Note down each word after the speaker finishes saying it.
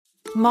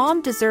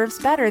Mom deserves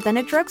better than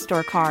a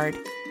drugstore card.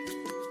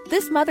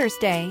 This Mother's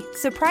Day,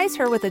 surprise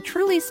her with a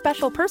truly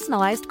special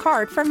personalized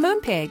card from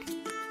Moonpig.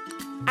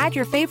 Add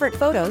your favorite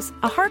photos,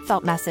 a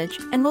heartfelt message,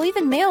 and we'll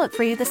even mail it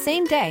for you the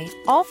same day,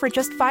 all for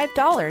just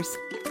 $5.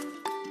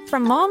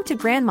 From mom to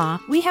grandma,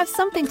 we have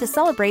something to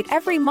celebrate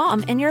every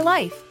mom in your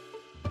life.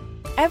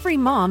 Every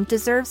mom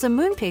deserves a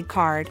Moonpig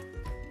card.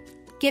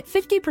 Get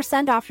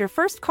 50% off your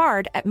first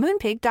card at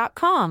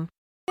moonpig.com.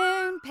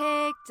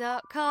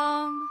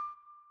 Moonpig.com.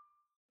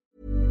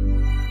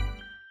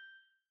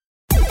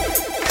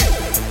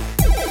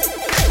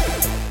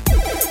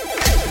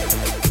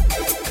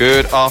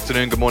 Good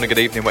afternoon, good morning, good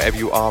evening, wherever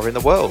you are in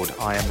the world.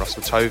 I am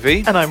Russell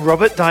Tovey. And I'm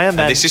Robert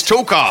Diamond. And this is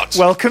Talk Art.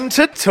 Welcome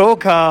to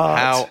Talk Art.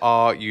 How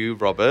are you,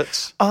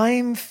 Robert?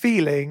 I'm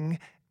feeling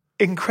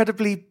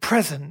incredibly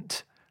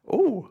present.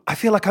 Oh, I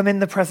feel like I'm in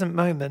the present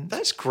moment.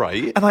 that's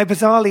great. And I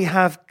bizarrely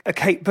have a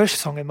Kate Bush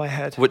song in my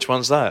head. Which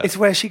one's that? It's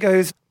where she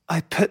goes, I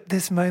put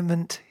this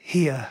moment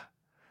here.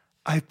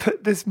 I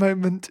put this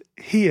moment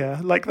here.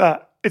 Like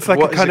that. It's like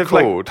What a is kind it of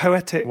like called?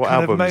 poetic What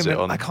kind of album is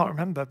moment. it on? I can't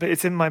remember, but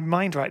it's in my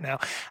mind right now.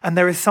 And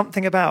there is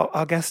something about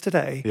our guest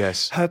today.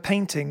 Yes. Her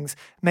paintings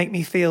make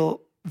me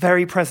feel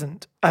very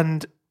present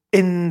and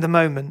in the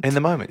moment. In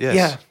the moment, yes.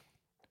 Yeah.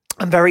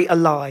 I'm very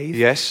alive.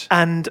 Yes.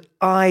 And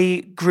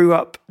I grew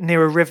up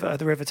near a river,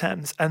 the River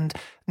Thames, and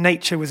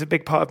nature was a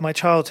big part of my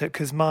childhood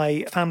because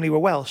my family were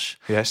Welsh.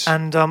 Yes.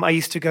 And I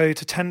used to go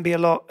to Tenby a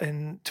lot,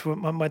 and to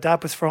where my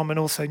dad was from, and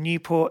also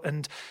Newport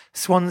and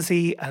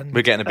Swansea. And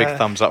We're getting a big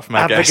thumbs up from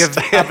our guest.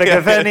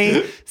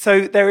 Abergavenny.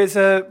 So there is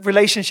a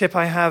relationship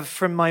I have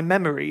from my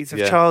memories of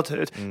Yeah.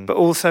 childhood, but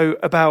also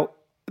about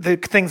the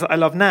things that I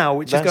love now,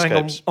 which is going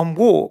Landscapes. on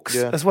walks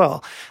Yeah. as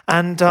well.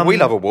 And We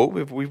love a walk.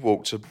 We've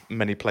walked to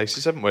many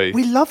places, haven't we?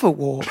 we love a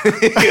walk. We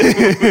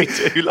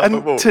do love a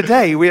And walk.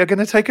 today we are going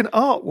to take an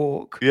art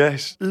walk.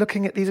 Yes.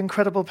 Looking at these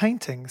incredible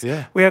paintings.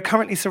 Yeah. We are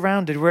currently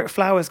surrounded. We're at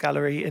Flowers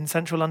Gallery in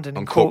central London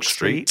On in Cork Cork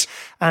Street. Street.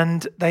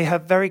 And they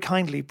have very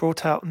kindly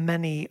brought out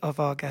many of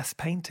our guest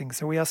paintings.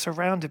 So we are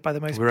surrounded by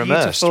the most We're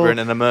immersed. beautiful, We're in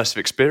an immersive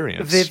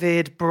experience.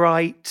 vivid,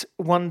 bright,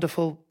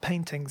 wonderful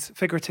paintings,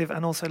 figurative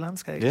and also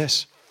landscapes.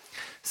 Yes.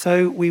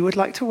 So we would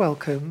like to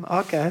welcome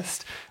our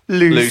guest,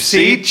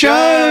 Lucy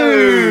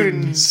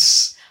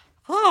Jones.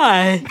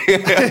 Hi.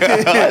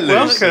 Hi,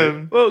 Lucy.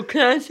 Welcome. What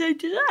can I say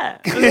to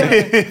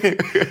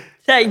that?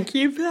 Thank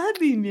you for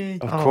having me.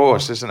 Of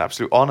course, it's an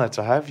absolute honour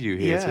to have you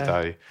here Yeah.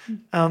 today.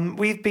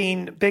 We've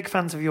been big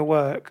fans of your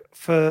work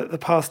for the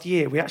past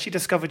year. We actually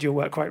discovered your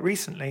work quite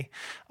recently.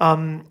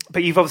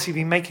 But you've obviously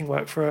been making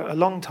work for a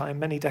long time,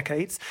 many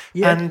decades.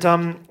 Yeah.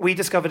 And we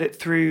discovered it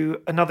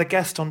through another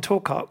guest on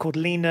Talk Art called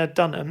Lena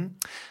Dunham.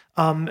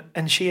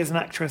 And she is an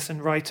actress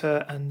and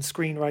writer and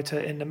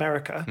screenwriter in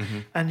America.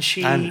 And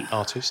she... And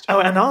artist. Oh,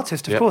 an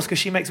artist, of Yep. course, because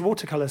she makes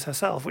watercolours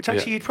herself, which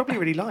actually you'd probably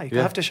really like. I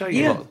Yeah. have to show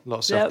you. Yeah. Lot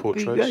of That'd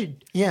be self-portraits.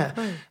 good. Yeah.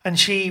 And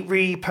she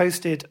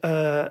reposted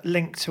a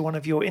link to one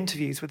of your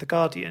interviews with The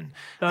Guardian.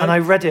 And I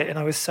read it and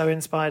I was so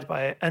inspired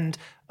by it. And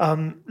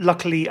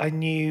luckily I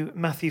knew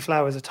Matthew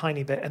Flowers a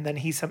tiny bit, and then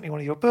he sent me one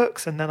of your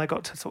books, and then I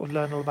got to sort of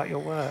learn all about your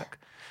work.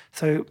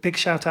 So big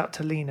shout out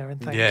to Lena and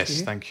thank you.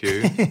 Yes, thank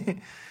you.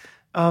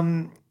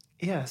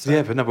 Yeah. So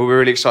Yeah, but we're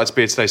really excited to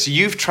be here today. So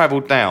you've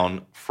travelled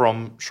down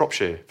from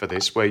Shropshire for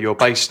this, where you're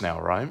based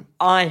now, right?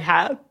 I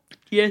have.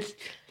 Yes.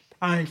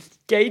 I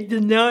stayed the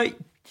night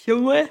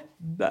somewhere,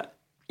 but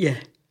yeah,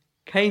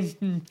 came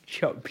from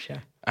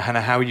Shropshire.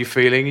 Hannah, how are you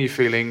feeling? Are you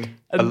feeling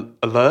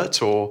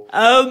alert or?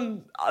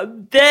 I'm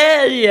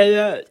very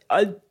alert.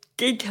 I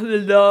did have a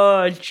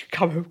large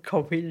cup of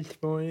coffee this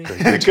morning.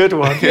 a good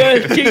one.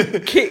 Just to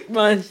kick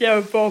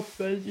myself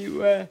off, as it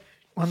were.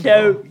 Wonderful.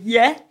 So,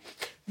 yeah,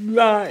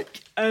 right.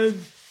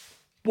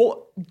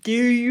 What do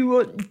you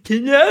want to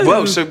know?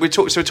 Well, so we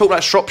talk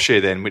about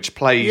Shropshire then, which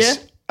plays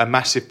Yeah. a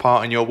massive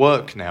part in your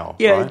work now,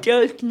 Yeah, right?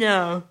 just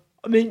now.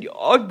 I mean,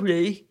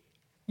 oddly,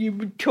 you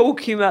were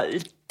talking about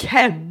the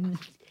Thames,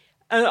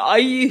 and I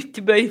used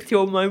to base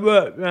all my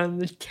work around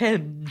the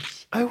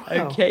Thames. Oh,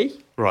 wow. Okay?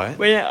 Right.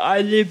 When I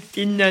lived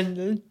in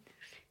London.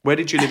 Where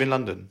did you live in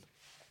London?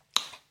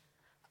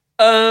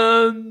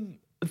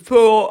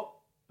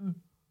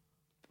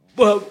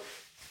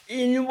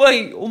 In a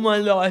way, all my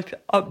life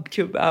up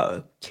to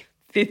about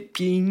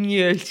 15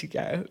 years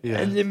ago. Yeah.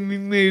 And then we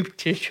moved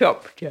to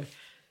Shropshire.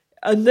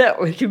 And that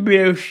was a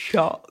real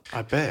shock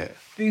I bet.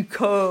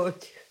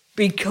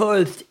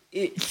 because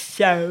it's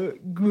so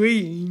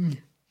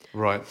green.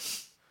 Right.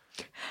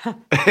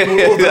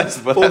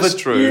 that's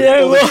true.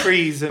 Yeah, All the well,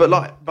 trees. And,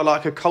 But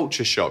like a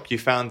culture shock, you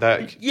found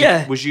that.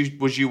 Yeah. Was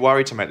you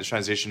worried to make the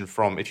transition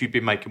from, if you'd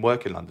been making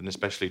work in London,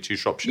 especially to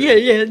Shropshire?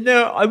 Yeah,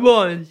 no, I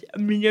was. I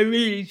mean, I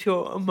really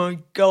thought, oh my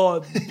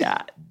God,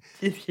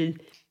 this is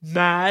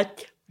mad.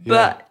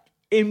 But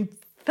in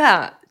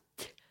fact,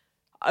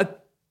 I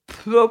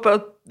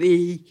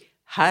probably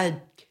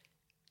had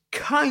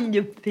kind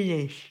of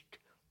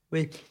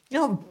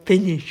not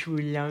finished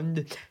with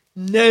London.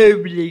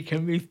 Nobody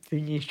can be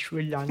finished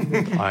with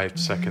London. I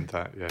second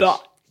that. Yes.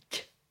 But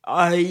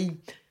I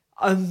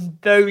I'm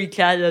very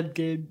glad I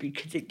did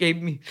because it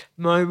gave me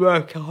my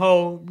work a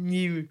whole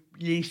new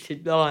lease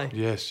of life.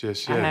 Yes.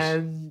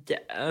 And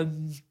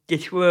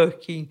just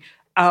working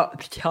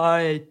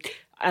outside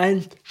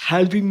and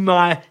having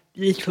my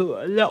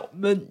little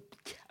allotment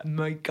and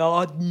my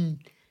garden,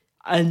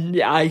 and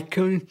I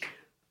can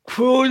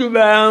crawl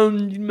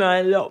around my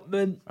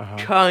allotment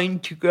trying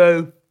to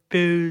grow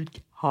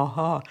food.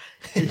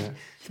 It's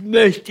the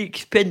most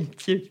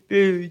expensive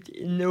food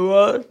in the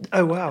world.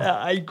 Oh, wow.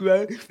 That I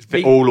grow.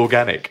 It's all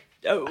organic.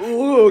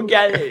 All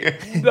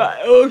organic,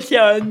 but also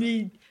I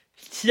need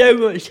so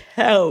much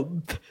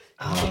help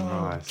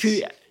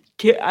Nice.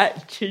 to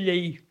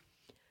actually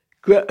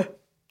grow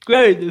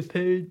the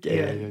food.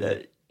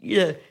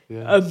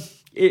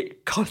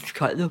 It costs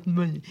quite a lot of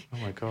money. Oh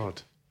my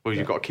God. Well,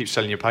 you've got to keep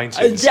selling your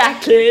paintings.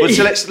 Exactly. Well,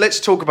 so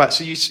let's talk about.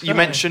 So you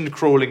mentioned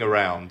crawling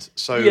around.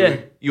 So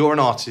you're an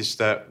artist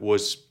that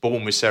was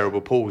born with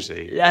cerebral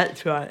palsy.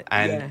 That's right.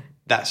 And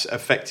that's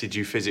affected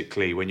you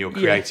physically when you're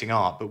creating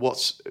art. But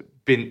what's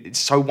been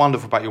so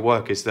wonderful about your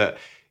work is that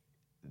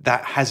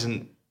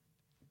hasn't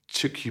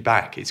took you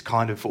back. It's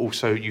kind of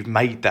also you've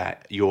made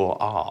that your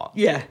art.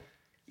 Yeah.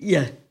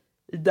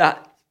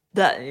 That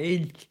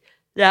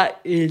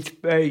is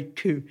very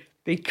true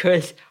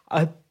because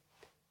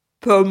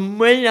from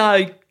when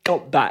I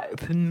got back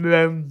from the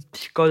Rome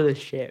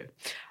Scholarship,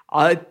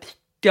 I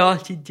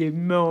started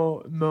doing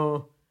more and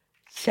more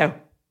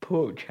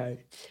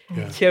self-portraits.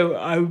 Yeah. So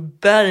I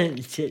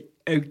balanced it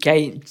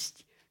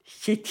against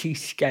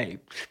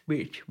cityscapes,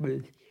 which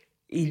was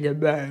either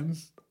Rome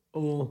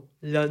or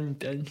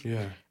London,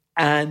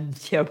 and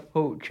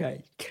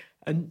self-portraits.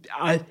 And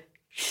I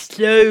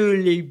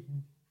slowly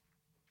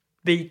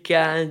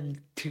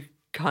began to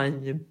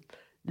kind of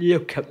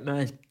look at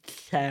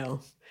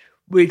myself,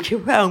 which I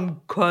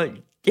found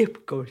quite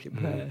difficult at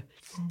first.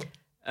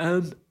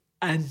 And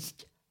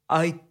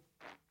I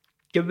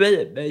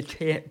developed my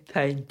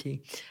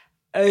painting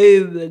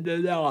over the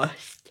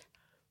last,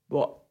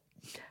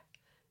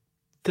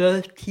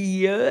 30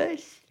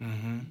 years?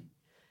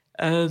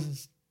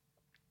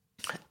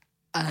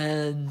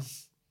 And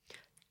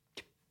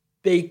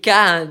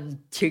began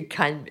to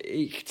kind of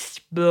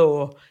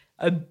explore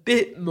a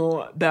bit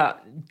more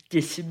about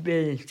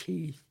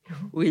disabilities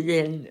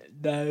within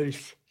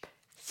those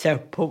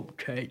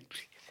self-portraits,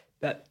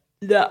 but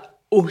that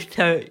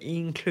also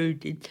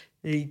included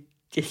the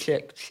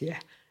dyslexia,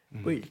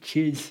 which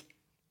is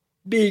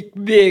big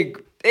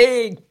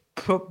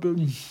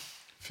problem.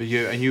 For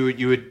you, and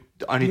you were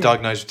only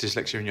diagnosed with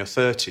dyslexia in your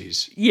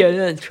 30s. Yeah,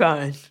 that's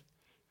right.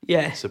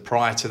 Yeah. So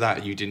prior to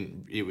that, you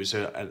didn't. It was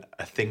a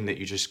thing that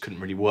you just couldn't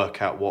really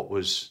work out what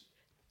was.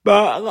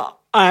 But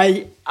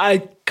I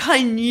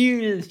kind of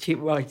knew that it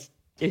was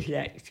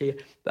dyslexia,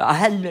 but I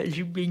hadn't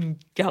actually been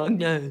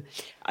diagnosed.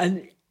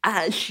 And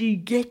actually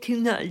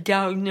getting that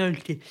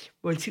diagnosis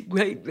was a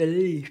great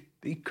relief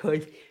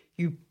because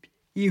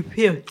you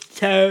feel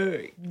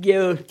so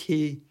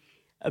guilty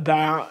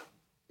about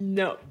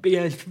not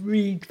being able to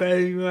read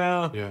very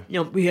well,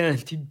 not being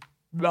able to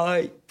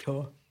write,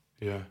 or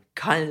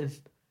kind of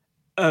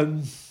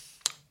as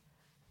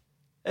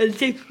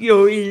if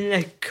you're in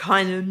a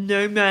kind of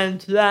no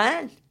man's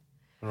land.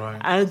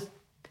 Right. And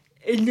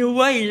in a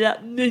way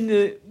that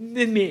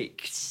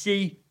mimics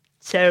the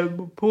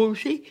cerebral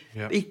palsy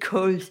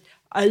because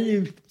I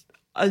lose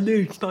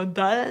my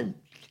balance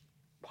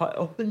quite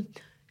often.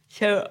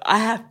 So I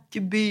have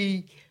to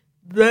be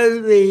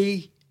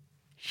very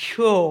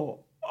sure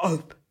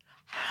of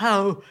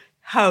how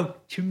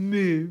to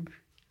move,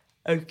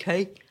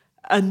 okay?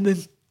 And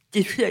the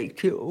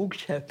dyslexia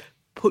also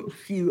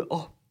puts you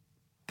off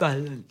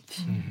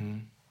balance.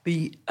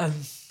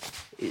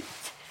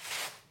 It's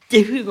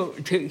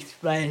difficult to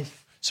explain.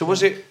 So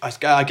was it,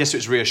 I guess it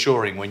was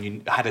reassuring when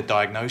you had a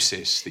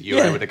diagnosis that you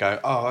were able to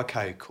go, oh,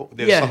 okay, cool.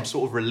 There was some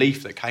sort of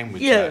relief that came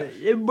with that. Yeah,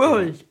 it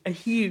was a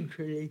huge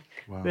relief.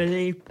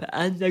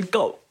 And I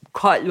got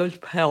quite a lot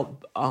of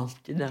help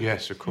after that.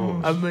 Yes, of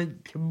course. I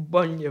went to a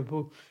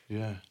wonderful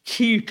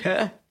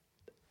tutor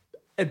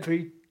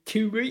every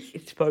 2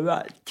 weeks for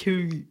about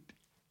two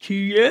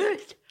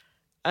years.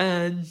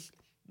 And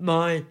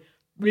my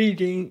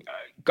reading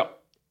got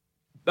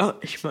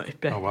much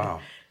better. Oh, wow.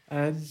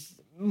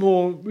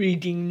 More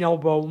reading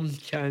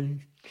novels,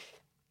 and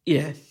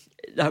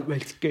that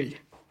was good.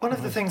 One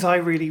of the things I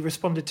really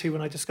responded to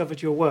when I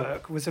discovered your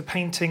work was a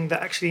painting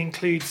that actually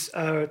includes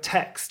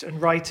text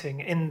and writing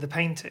in the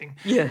painting.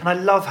 Yeah. And I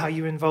love how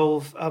you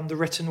involve the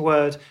written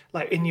word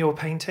like in your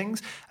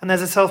paintings. And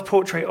there's a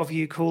self-portrait of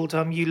you called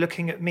You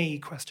Looking at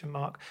Me, ?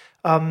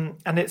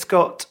 And it's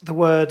got the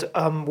word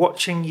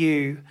watching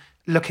you,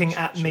 looking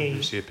at me.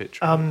 You see a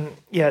picture.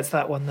 It's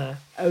that one there.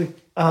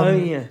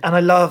 And I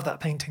love that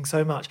painting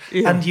so much.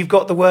 Yeah. And you've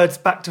got the words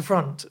back to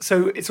front.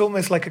 So it's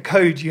almost like a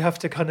code you have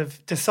to kind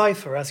of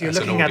decipher as you're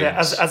looking at it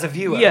as a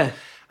viewer. Yeah.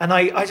 And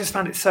I just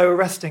found it so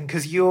arresting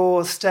because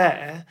your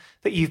stare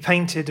that you've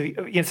painted,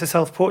 it's a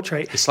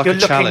self-portrait. It's like you're a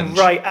looking challenge.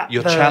 right at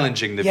You're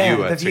challenging the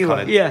viewer to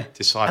kind of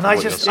decipher and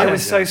what you're saying. I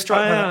was so struck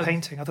by that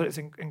painting. I thought it was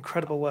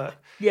incredible work.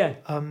 Yeah.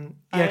 So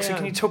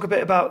can you talk a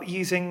bit about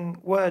using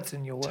words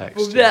in your work?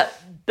 Well,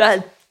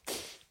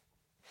 that's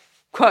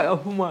quite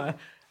often what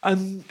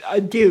I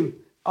do.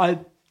 I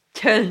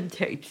turn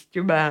text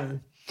around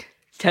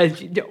so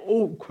it's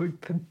awkward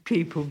for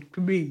people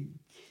to read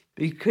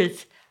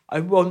because I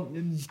want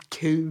them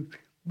to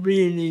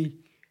really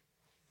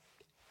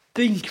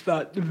think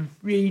about the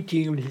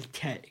reading of the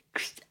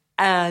text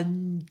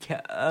and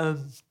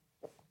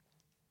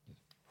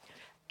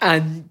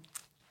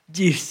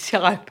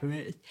decipher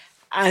it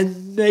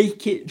and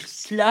make it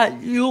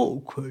slightly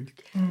awkward.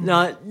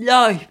 Like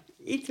life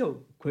is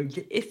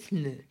awkward,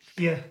 isn't it?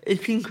 Yeah.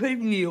 It's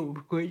incredibly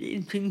awkward,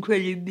 it's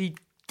incredibly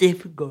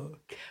difficult.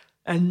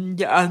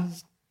 And I'm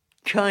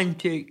trying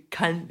to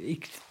kind of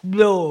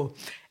explore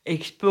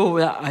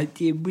that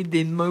idea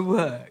within my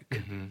work.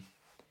 Mm-hmm.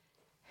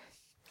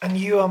 And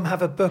you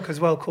have a book as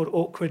well called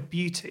Awkward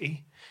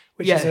Beauty,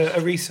 which is a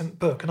recent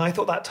book. And I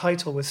thought that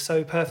title was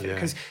so perfect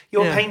because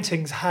your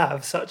paintings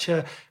have such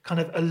a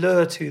kind of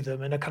allure to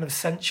them and a kind of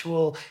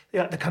sensual,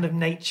 the kind of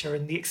nature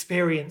and the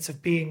experience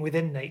of being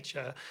within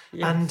nature.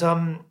 Yeah. And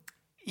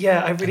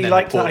I really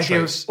like that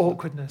idea of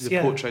awkwardness.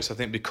 The portraits, I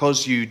think,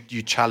 because you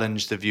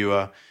challenge the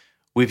viewer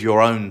with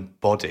your own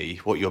body,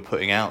 what you're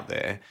putting out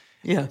there.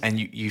 Yeah, and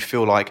you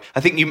feel like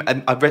I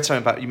read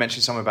something about, you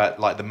mentioned something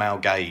about like the male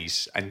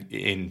gaze and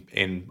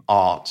in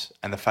art,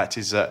 and the fact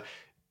is that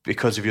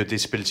because of your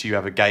disability you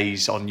have a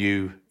gaze on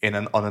you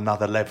on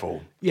another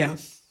level. Yeah.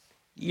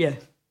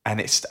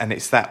 And it's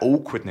that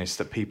awkwardness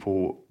that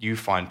people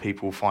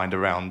find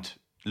around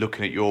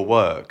looking at your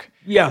work.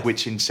 Yeah,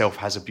 which in itself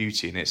has a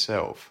beauty in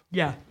itself.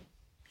 Yeah,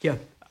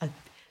 I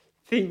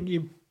think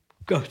you've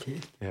got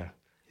it. Yeah.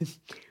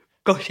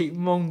 Got it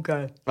wrong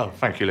go. Oh,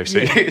 thank you,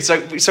 Lucy. Yeah.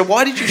 So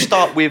why did you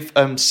start with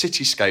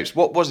cityscapes?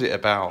 What was it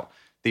about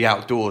the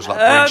outdoors, like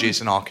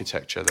bridges and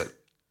architecture, that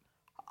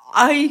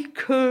I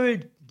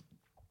could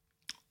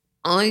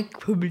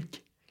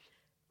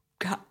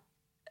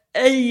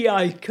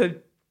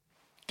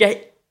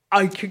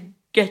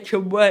get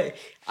away.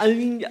 I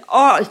mean,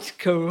 art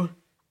school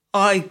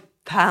I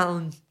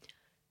found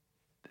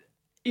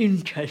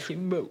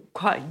interesting but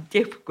quite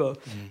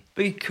difficult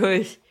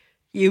because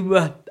you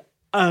were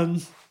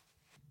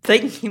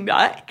thinking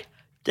back,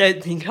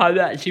 don't think I've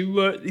actually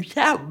worked this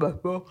out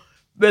before,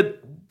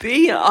 but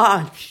being at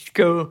art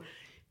school,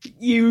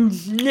 you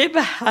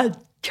never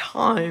had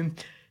time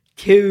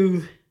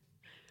to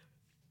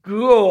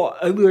draw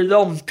over a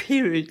long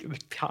period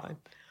of time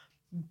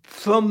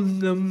from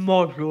the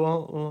model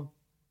or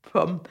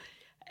from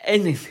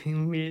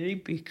anything really,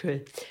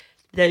 because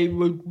they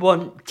would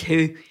want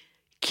to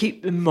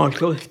keep the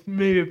models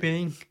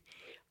moving.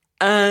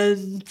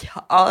 And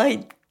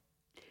I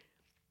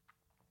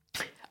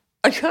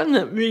found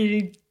that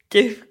really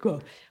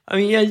difficult. I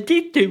mean, I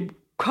did do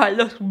quite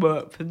a lot of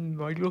work for the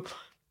model,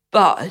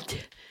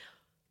 but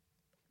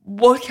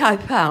what I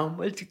found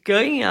was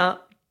going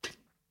up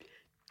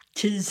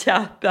to the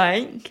South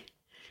Bank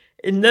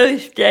in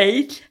those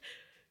days,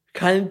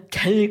 kind of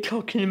 10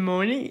 o'clock in the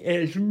morning, it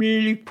was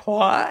really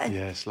quiet.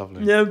 Yeah, it's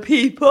lovely. No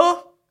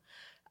people.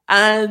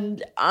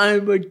 And I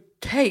would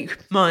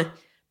take my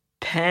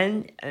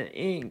pen and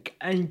ink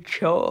and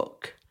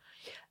chalk,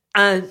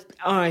 and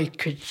I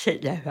could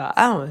sit there for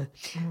hours.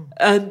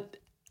 And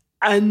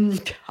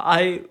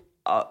I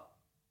had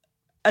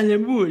a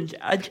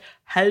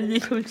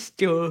little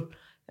stool,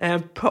 and I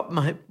put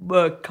my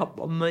work up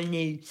on my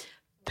knees,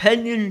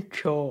 pen and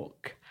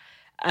chalk,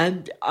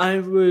 and I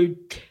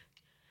would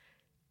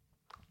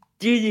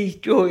do these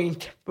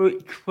drawings,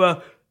 which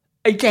were,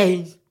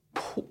 again,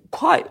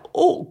 quite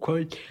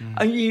awkward.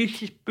 I used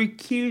this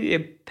peculiar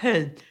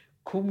pen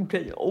called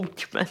an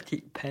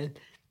automatic pen,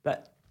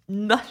 but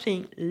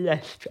nothing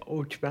less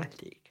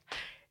automatic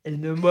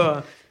in the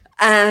world.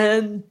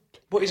 And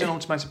what is an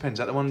automatic pen? Is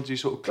that the one you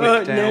sort of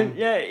click down?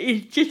 No,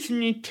 it's just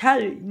an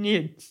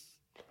Italian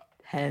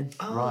pen.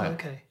 Oh,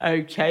 right.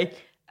 Okay.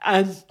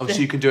 And so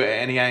you can do it at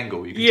any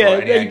angle. You can draw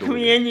at any angle. Can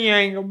be any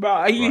angle, but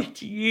I used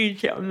to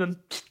use it on a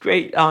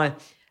straight line,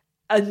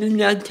 and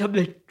then I'd have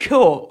a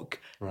chalk.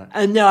 Right.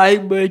 And I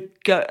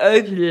would go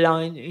over the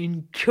line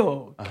in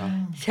chalk.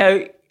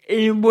 So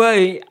in a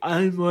way,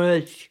 I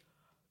was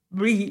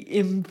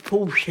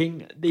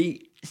reinforcing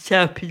the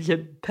surface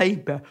of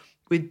paper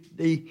with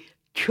the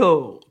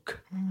chalk.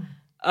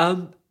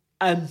 And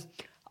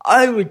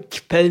I would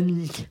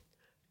spend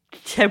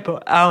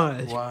several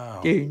hours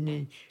doing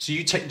it. So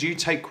do you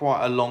take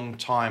quite a long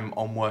time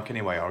on work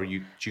anyway, or do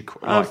you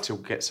like to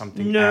get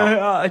something out?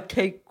 No, I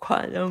take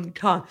quite a long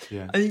time.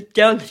 Yeah. And it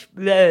does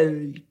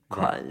vary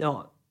quite a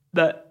lot.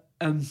 But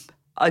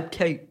I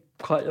take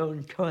quite a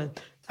long time.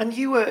 And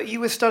you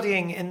were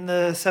studying in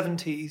the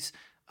 70s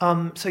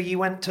So you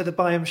went to the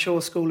Byam Shaw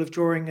School of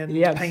Drawing and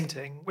Yes.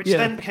 Painting, which Yeah.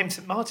 then became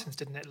St Martin's,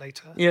 didn't it,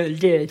 later? Yeah, it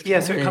did.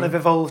 Yeah, so it kind of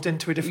evolved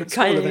into a different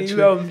school kind of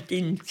eventually. evolved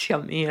into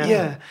something else.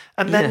 Yeah,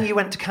 and then Yeah. you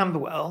went to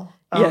Camberwell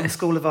Yes.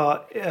 School of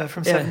Art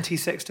from Yeah.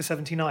 76 to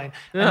 79,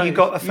 No, and you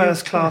got a you-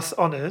 first class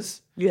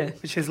honours, Yeah.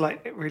 which is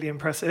like really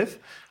impressive.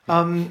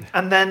 And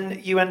then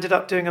you ended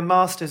up doing a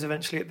master's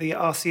eventually at the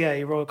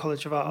RCA, Royal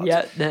College of Art.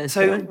 Yeah, that's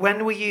So right.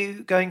 when were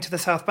you going to the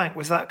South Bank?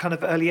 Was that kind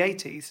of early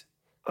 80s?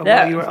 Or That,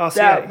 while you were at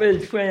that RCA?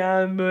 was when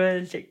I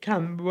was at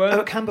Camberwell. Oh,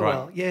 at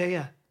Camberwell.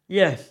 Yeah.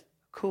 Yes.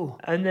 Cool.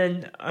 And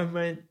then I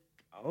went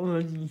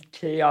on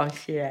to the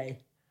RCA,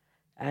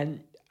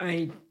 and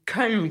I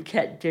kind of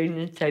kept doing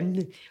the same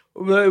thing,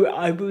 although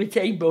I was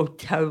able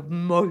to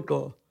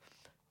model,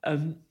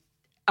 and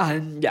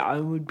I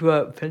would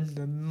work for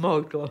the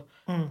model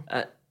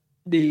at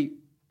the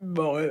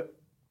Royal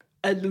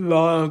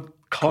College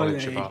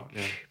College. of Art.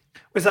 Yeah.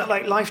 Was that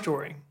like life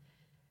drawing?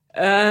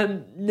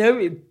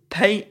 No,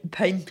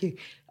 painting,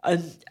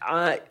 and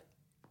I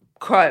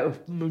quite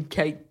often would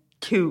take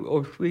 2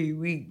 or 3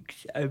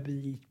 weeks over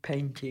these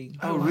paintings.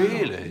 Oh,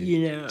 really?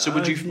 You know, So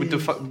would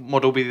the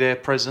model be there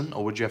present,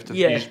 or would you have to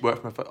Yeah. you just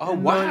work from a Oh,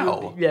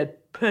 wow. Yeah,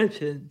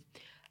 person,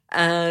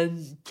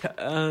 and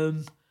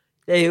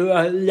they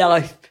were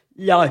life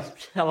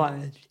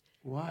size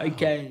Wow.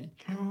 again,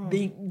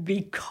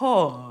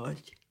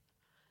 because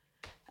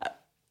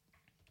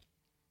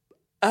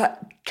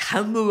at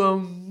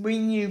Cameron,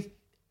 when you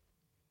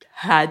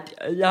had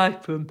a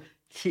life room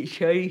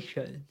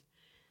situation,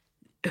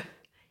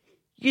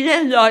 you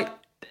know, like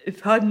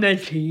if I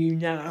measure you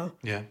now,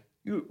 Yeah.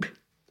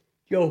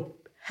 your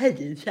head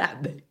is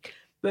that big,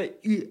 but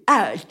you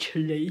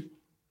actually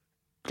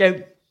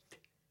don't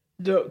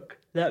look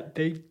that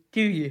big,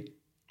 do you?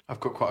 I've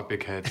got quite a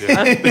big head,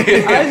 yeah.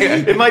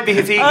 It might be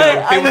his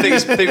ego. People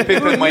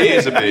think my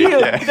ears are big.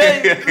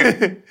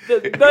 Yeah.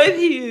 But both of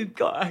you have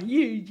got a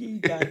huge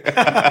ego.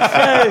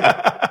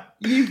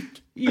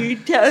 So you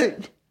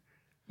don't,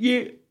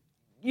 you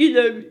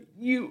know,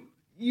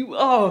 you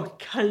are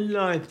kind of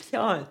life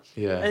size.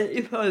 Yeah. And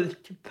if I was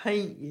to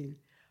paint you,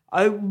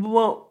 I've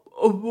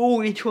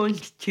always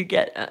wanted to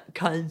get that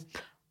kind of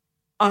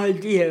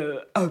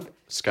idea of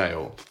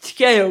Scale.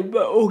 scale,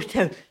 but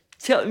also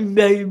something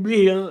very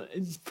real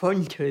in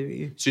front of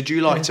you. So do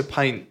you like to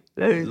paint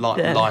Very like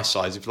fair. life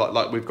size? If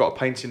like we've got a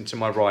painting to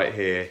my right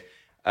here,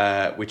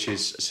 which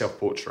is a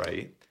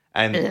self-portrait,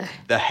 and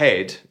the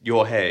head,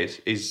 your head,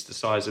 is the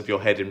size of your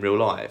head in real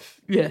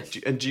life. Yes.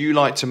 And do you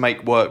like to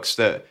make works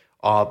that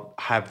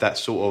have that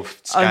sort of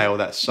scale,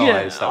 that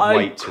size, that I-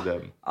 weight to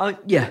them?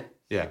 Yeah,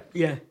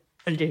 Yeah.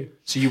 I do.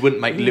 So you wouldn't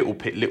make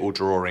little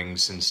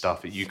drawings and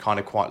stuff. You kind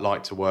of quite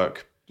like to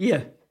work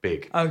Yeah,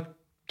 big. I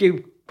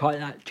do quite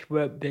like to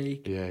work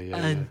big. Yeah, yeah,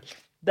 And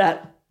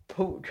that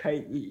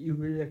portrait that you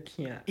were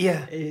looking at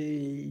Yeah.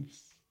 is,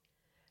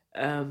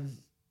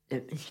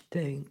 let me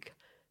think,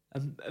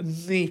 a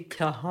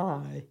metre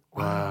high.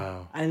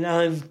 Wow. And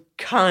I'm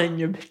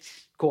kind of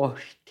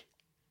squashed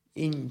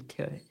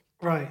into it.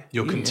 Right.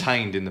 You're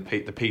contained in the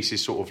piece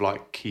is sort of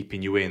like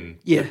keeping you in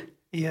Yeah,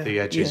 Yeah. the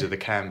edges Yeah. of the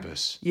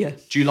canvas. yeah.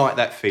 Do you like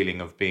that feeling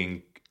of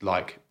being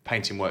like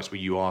painting works where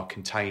you are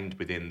contained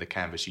within the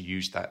canvas? You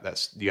use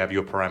you have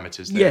your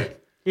parameters there.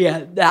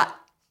 Yeah, that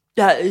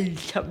is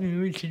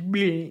something which is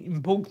really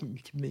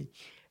important to me.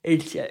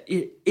 It's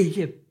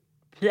a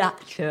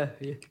flat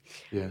surface,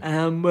 Yeah. and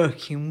I'm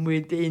working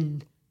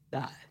within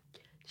that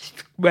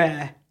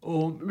square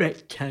or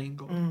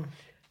rectangle,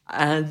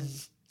 and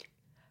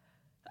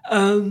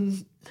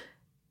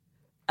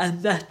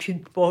that is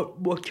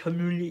what I'm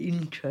really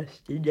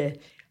interested in,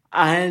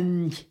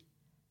 and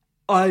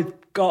I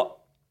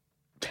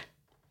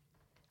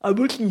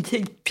wouldn't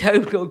say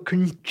total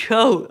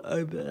control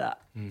over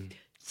that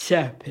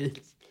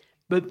surface,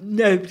 but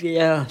nobody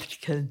else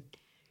can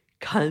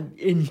kind of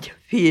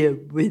interfere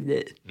with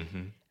it.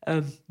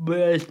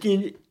 Whereas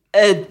in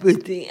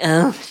everything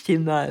else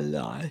in my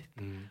life,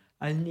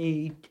 I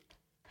need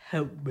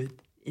help with,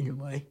 in a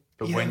way.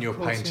 But Yeah, when of you're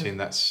course, painting,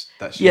 that's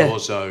Yeah, your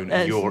zone.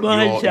 that's Your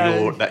my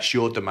zone. that's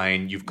your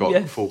domain. You've got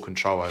Yeah. full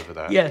control over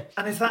that. Yeah,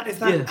 And is that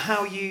Yeah.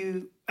 how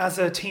you, as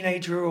a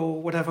teenager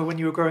or whatever, when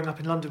you were growing up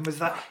in London, is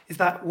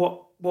that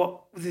what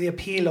the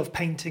appeal of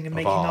painting and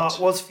making art. art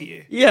was for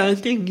you? yeah, I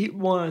think it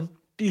was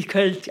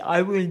because there's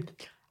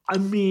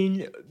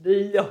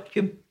a lot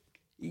of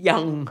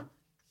young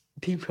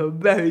people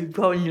very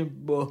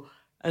vulnerable,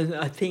 and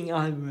I think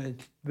I was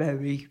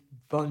very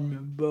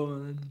vulnerable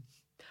and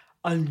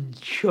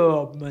unsure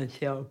of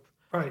myself,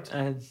 Right.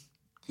 and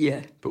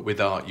yeah, But with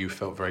art, you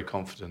felt very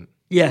confident.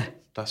 yeah,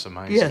 That's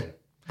amazing. yeah,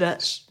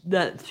 that's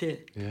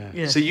it. Yeah.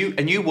 Yeah. So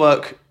you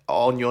work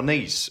on your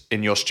knees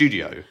in your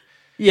studio.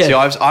 Yeah. See,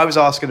 I was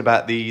asking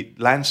about the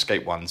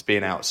landscape ones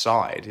being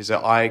outside. Is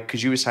that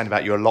because you were saying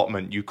about your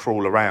allotment, you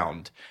crawl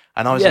around,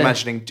 and I was Yeah.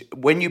 imagining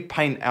when you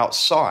paint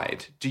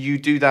outside, do you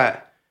do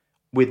that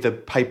with the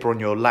paper on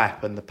your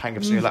lap and the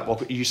canvas on your lap, or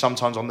are you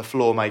sometimes on the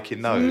floor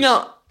making those?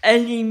 Not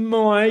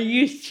anymore. I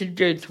used to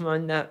do it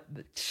on that,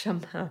 but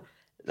somehow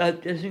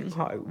that doesn't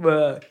quite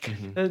work.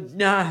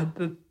 Now I have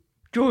a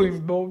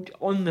drawing board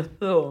on the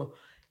floor,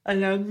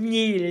 and I'm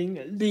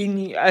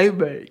leaning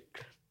over it.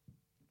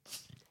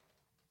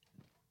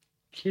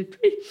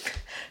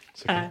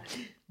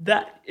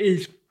 That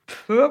is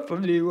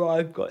probably why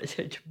I've got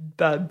such a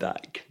bad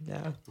back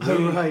now.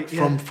 Oh, right.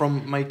 Yeah.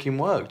 From making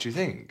work, do you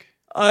think?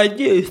 I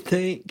do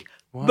think.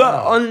 Wow.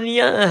 But on the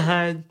other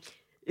hand,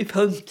 if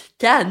I'm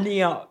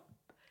standing up,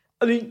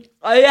 I mean,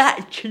 I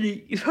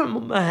actually, if I'm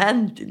on my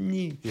hands and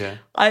knees,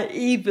 I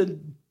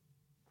even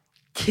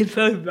tip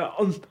over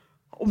on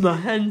my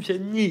hands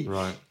and knees.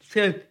 Right.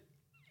 So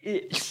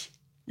it's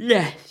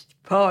less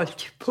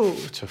fast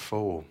to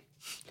fall.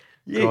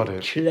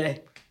 Literally.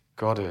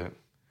 Got it.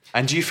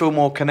 And do you feel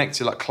more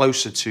connected, like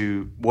closer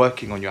to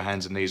working on your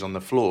hands and knees on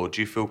the floor? Do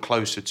you feel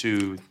closer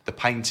to the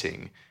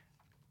painting?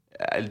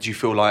 Do you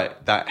feel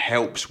like that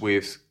helps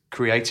with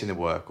creating the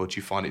work, or do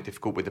you find it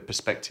difficult with the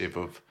perspective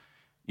of,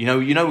 you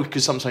know,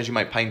 because sometimes you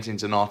make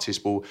paintings, an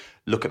artist will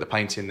look at the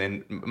painting,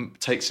 then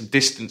take some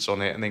distance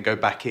on it and then go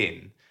back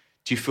in.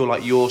 Do you feel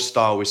like your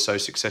style is so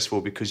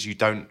successful because you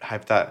don't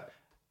have that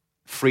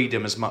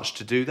freedom as much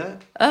to do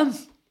that?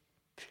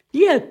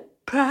 Yeah,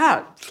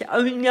 perhaps.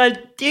 I mean, I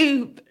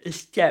do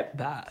step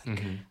back,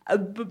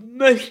 but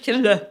most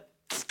of the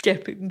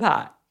stepping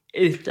back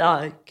is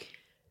like,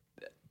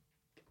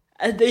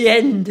 at the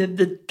end of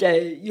the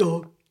day,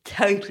 you're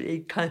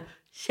totally kind of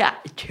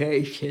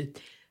saturated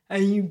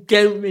and you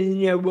don't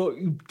really know what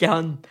you've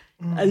done.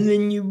 And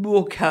then you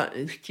walk out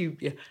of the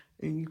studio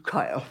and you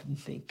quite often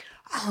think,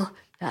 oh,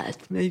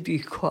 that's maybe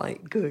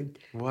quite good.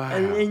 Wow.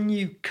 And then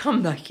you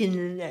come back in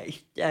the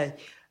next day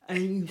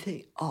and you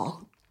think,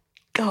 oh,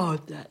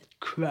 God, that's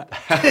crap.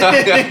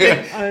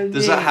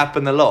 Does that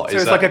happen a lot? So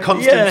it's like a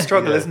constant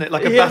struggle, isn't it?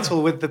 Like a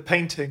battle with the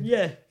painting.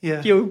 Yeah.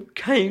 Yeah. You're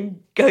kind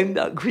of going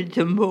backwards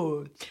and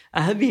forwards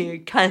and having a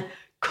kind of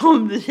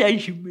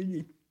conversation with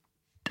it.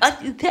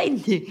 That's the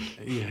painting.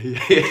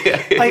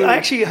 I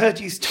actually heard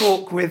you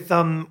talk with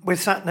we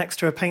sat next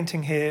to a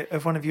painting here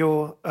of one of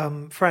your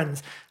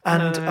friends,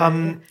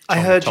 and I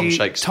heard Tom you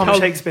Shakespeare. Tom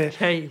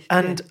Shakespeare,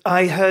 and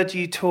I heard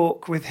you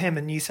talk with him,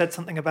 and you said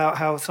something about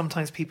how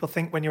sometimes people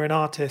think when you're an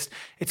artist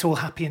it's all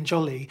happy and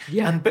jolly,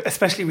 and but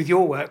especially with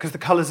your work because the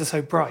colours are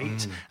so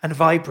bright and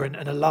vibrant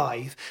and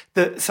alive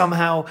that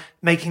somehow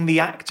making the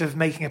act of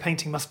making a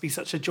painting must be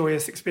such a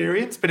joyous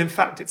experience, but in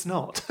fact it's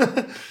not.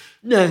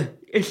 No,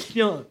 it's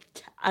not.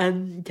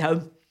 And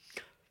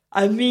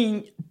I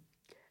mean,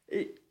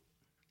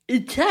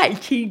 it's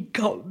actually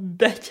got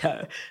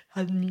better.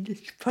 I mean,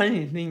 it's a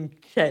funny thing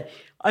to say.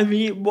 I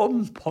mean, at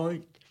one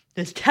point,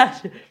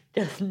 Natasha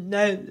doesn't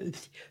know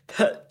this,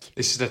 but...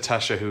 This is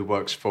Natasha who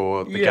works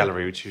for the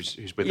gallery, who's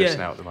with us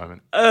now at the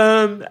moment.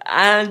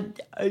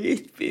 And I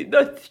used to be in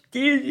the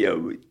studio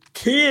with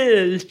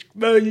tears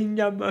rolling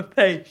down my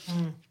face,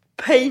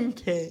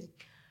 painting.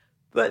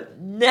 But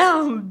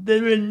now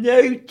there are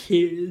no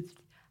tears,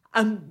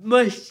 and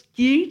my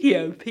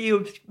studio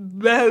feels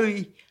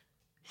very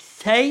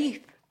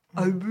safe.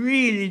 I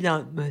really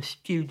like my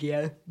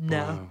studio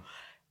now. Wow.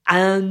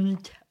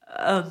 And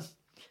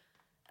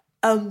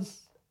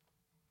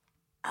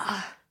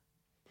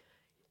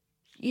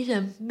you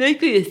know,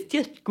 maybe it's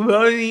just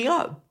growing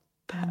up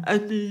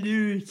and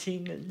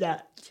losing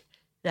that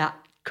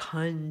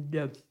kind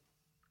of,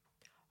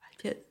 I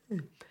don't know.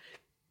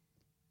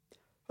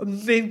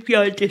 Maybe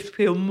I just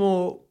feel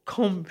more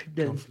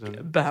confident.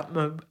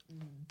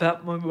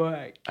 about my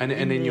work. And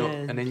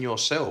in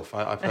yourself,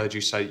 I've heard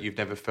you say you've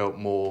never felt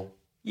more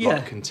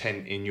like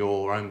content in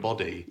your own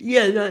body.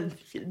 Yeah,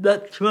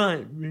 that's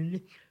right,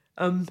 really.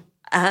 And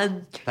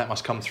that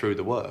must come through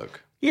the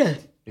work. Yeah.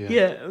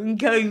 And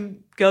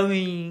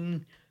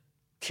going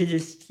to the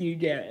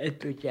studio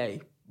every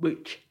day,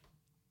 which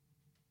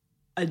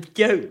I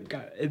don't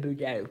go every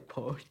day, of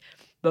course.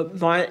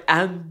 But my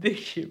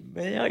ambition,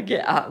 when I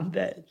get out of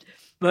bed,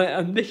 my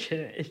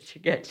ambition is to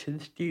get to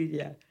the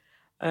studio.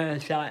 And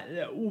it's like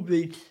all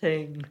these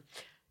things,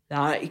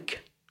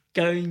 like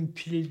going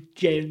to the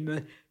gym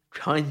and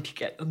trying to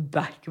get them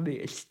back a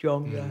bit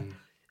stronger,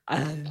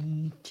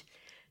 and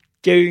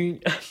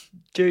doing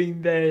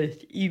various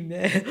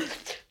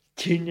emails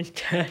to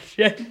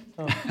Natasha,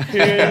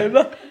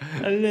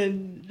 and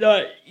then,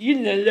 like, you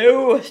know, there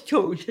are all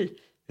sorts of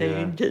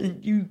things,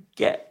 and you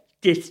get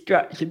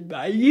distraction, but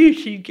I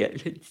usually get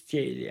to the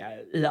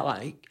studio,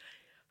 like,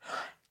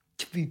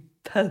 to be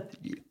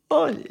perfectly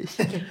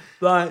honest,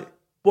 like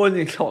 1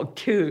 o'clock,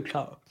 2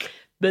 o'clock,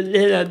 but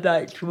then I'd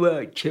like to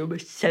work till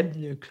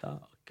 7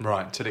 o'clock.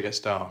 Right, till it gets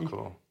dark,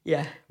 or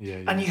yeah.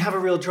 And you have a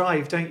real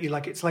drive, don't you?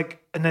 Like it's like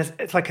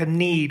a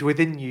need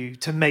within you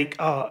to make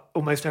art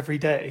almost every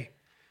day.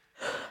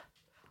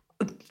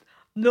 I'm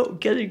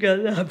not gonna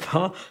go that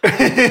far.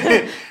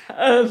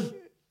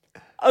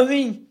 I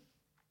mean,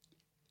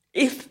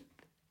 if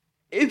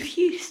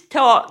you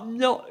start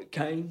not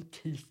going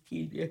to the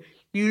studio,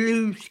 you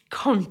lose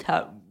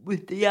contact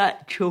with the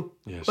actual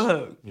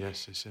work.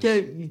 Yes.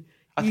 Don't you?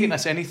 I think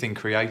that's anything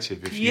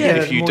creative. If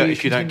you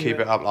don't keep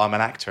it up, I'm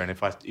an actor, and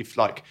if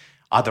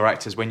other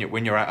actors, when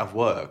you're out of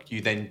work,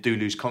 you then do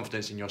lose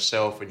confidence in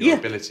yourself and your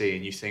ability,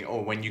 and you think,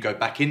 oh, when you go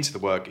back into the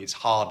work, it's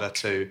harder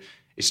to.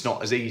 It's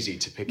not as easy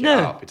to pick it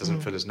up. It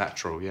doesn't feel as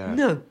natural. Yeah.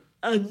 No,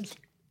 and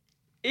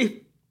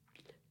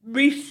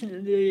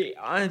recently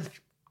I've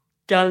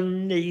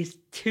done these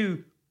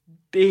 2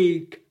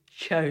 big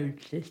shows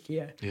this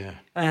year. Yeah.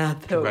 And I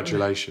felt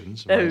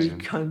Congratulations. very Amazing.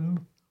 kind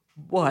of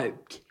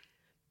wiped,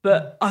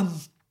 but I'm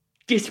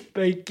just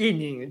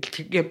beginning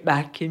to get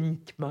back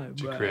into my work.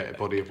 To create a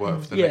body of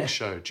work for the Yeah. next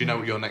show. Do you know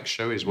what your next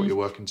show is? What you're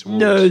working towards?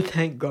 No,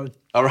 thank God.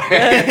 All right.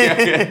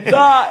 Yeah.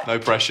 But No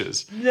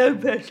pressures. no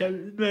pressure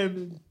at the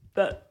moment.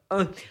 But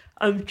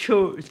I'm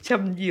sure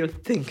somebody will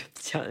think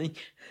of something.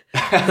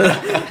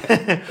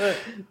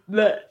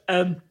 but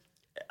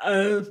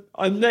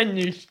I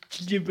managed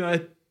to do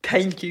my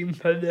painting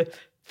for the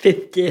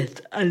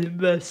 50th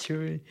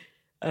anniversary,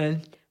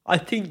 and I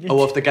think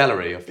Of the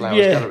gallery, of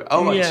Flowers Gallery.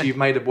 Oh, right. yeah. So you've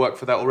made a work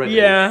for that already?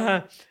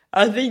 Yeah,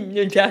 I think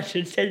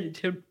Natasha said it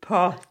to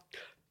past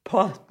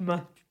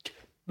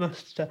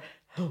muster.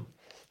 Oh,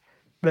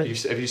 but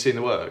Have you seen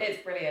the work?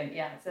 It's brilliant,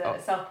 yeah. It's a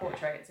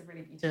self-portrait. It's a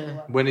really beautiful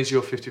work. When is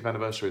your 50th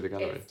anniversary of the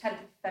gallery? It's 10th of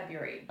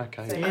February.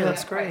 Okay. So Yeah, coming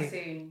that's up quite great.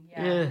 Soon.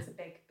 Yeah, Yeah. it's a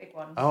big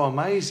one. Oh,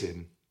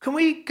 amazing. Can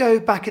we go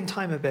back in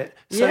time a bit?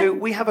 So Yeah.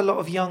 we have a lot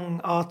of young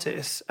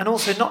artists, and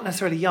also not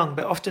necessarily young,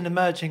 but often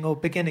emerging or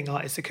beginning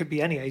artists. It could be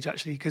any age,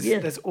 actually, because Yeah.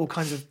 there's all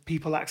kinds of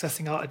people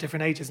accessing art at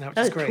different ages now, which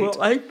is that's great. what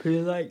I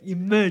feel like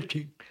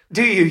emerging.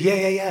 Do you?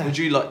 Yeah. Would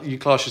you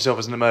class yourself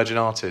as an emerging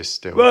artist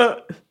still?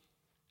 Well,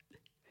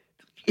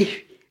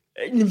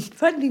 in a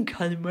funny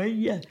kind of way,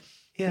 yeah.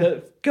 Yeah.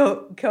 But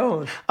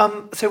go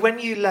on. So when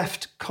you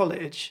left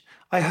college,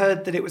 I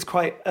heard that it was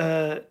quite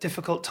a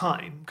difficult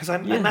time, because I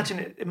imagine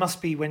it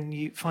must be when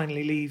you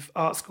finally leave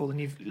art school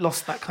and you've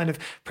lost that kind of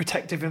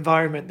protective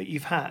environment that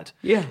you've had.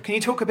 Yeah. Can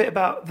you talk a bit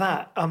about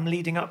that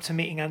leading up to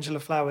meeting Angela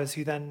Flowers,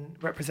 who then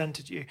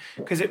represented you?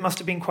 Because it must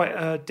have been quite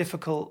a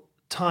difficult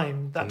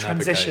time, that To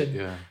transition.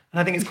 navigate, yeah. And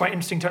I think it's quite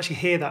interesting to actually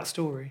hear that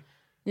story.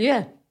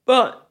 Yeah,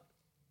 but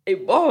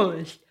it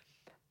was.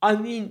 I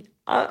mean,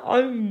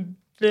 I'm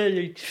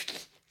fairly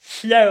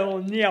slow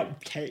on the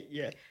uptake,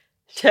 yeah.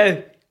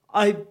 So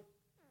I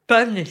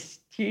found a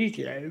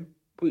studio,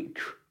 which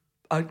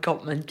I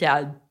got my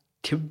dad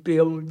to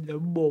build the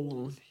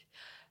walls.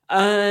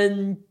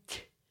 And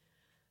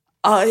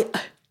I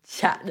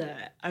sat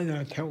there and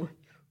I thought,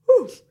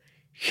 oh,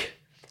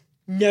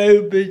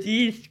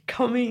 nobody's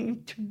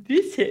coming to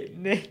visit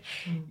me,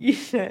 you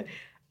know.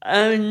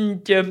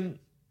 And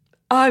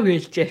I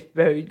was just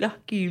very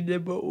lucky. There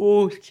were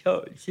all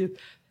sorts of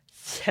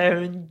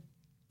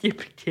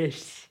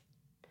serendipitous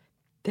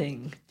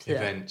things.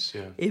 Events,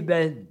 yeah.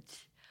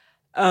 Events.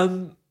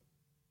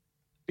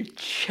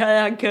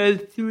 Shall I go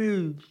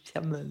through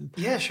some of them?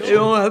 Yeah, sure. They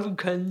all have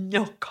a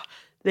knock.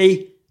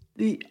 The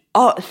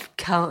Arts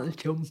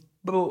Council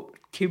brought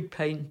two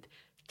paintings,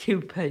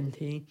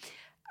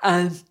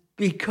 and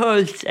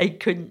because they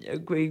couldn't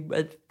agree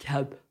whether to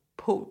have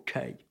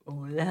portrait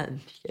or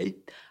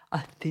landscape, I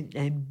think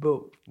they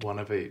brought One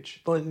of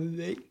each. one of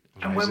each.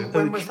 And Amazing.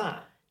 when was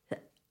that?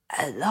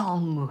 A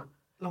long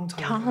Long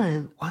time time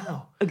ago.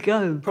 Wow.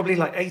 ago. Probably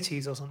like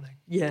 80s or something.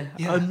 Yeah,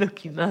 Yeah. I'm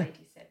looking at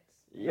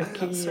 86.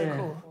 That's so yeah.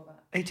 cool.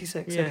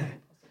 86, Yeah. okay.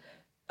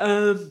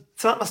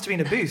 So that must have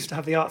been a boost to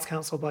have the Arts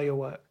Council buy your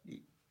work.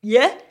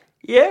 yeah.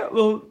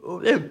 Well,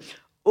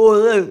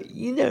 although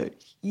you know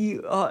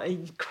you are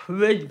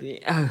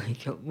incredibly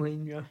arrogant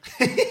when you're,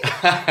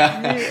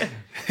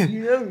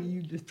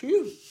 you just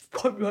feel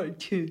quite right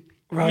too.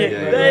 Right,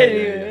 Yeah, right,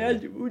 yeah.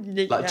 right. Wouldn't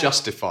it? Like that?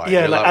 justify. Yeah,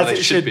 You're like well, as they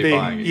it should be.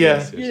 buying it. Yeah.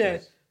 Yes, yes, Yeah.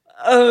 yes.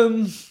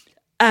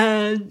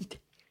 And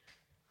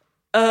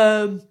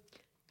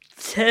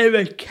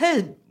Sarah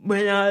Kent,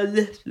 when I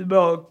left the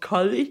Royal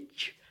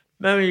College,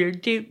 Mario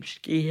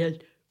Dupsky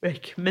had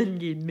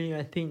recommended me,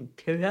 I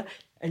think, to her,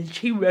 and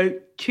she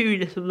wrote 2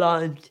 little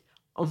lines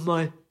on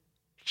my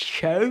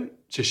show.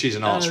 So she's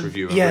an arts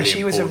reviewer. Yeah, really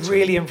she was a important.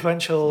 really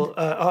influential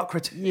art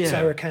critic, Yeah.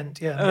 Sarah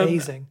Kent. Yeah,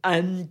 amazing.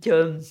 And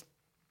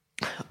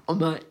on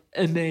my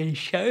MA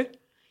show.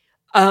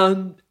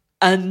 And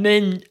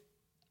then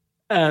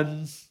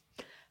a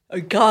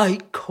guy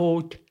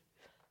called,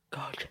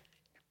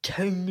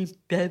 Tony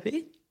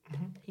Berry, I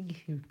think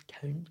he was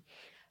Tony,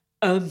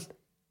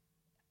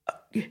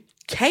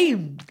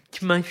 came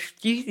to my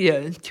studio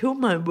and saw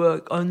my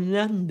work on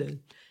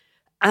London.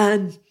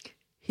 And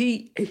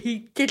he'd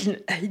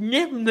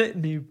never met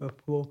me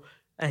before.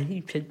 And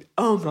he said,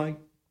 oh my,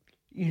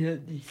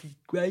 this is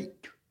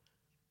great.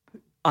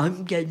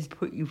 I'm going to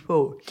put you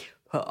forward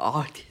for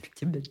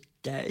Artist of the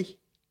Day.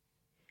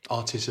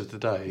 Artist of the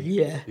Day.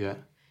 Yeah. Yeah.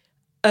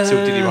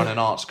 So did he run an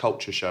arts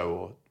culture show,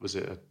 or was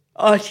it a...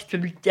 Artist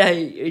of the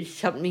Day is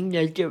something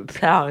they do at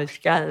Flowers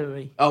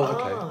Gallery. Oh,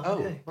 okay. okay.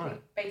 Oh,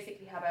 right.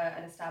 Basically, have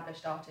an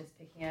established artist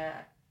picking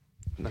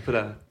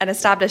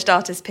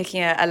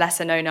a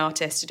lesser known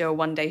artist to do a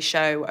one-day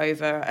show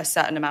over a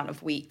certain amount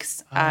of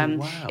weeks. Wow.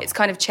 It's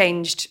kind of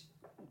changed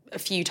a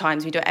few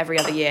times. We do it every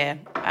other year,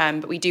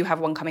 but we do have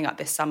one coming up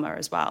this summer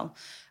as well.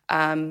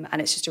 And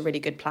it's just a really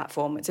good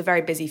platform. It's a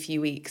very busy few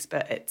weeks,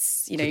 but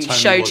it's, you know, So Tony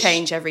show was-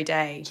 change every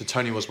day. So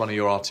Tony was one of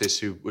your artists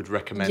who would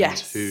recommend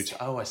Yes. who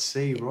to, oh, I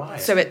see,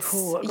 right. So it's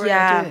Cool, what a great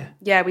idea.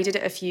 yeah. We did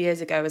it a few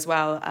years ago as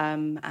well,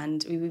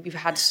 and we've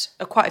had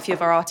quite a few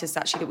of our artists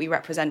actually that we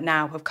represent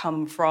now have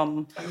come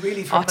from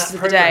Really from Artists that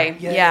of the programme.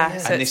 Day. Yeah. So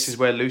and it's- this is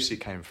where Lucy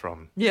came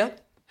from. Yeah.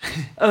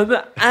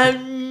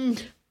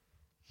 And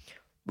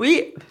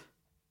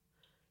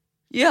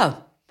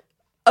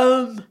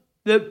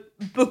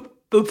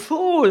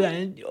before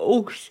then,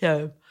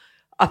 also,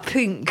 I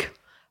think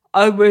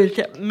I was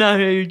at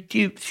Manu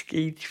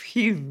Dubsky's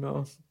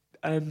funeral,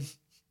 and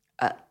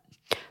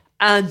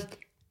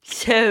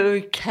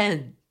Sarah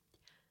Kent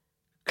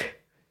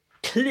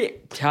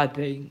clicked, I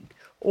think,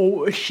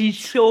 or she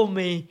saw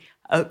me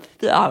at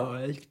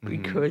Flowers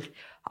because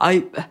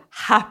I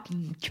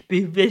happened to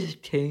be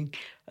visiting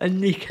a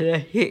Nicola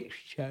Hicks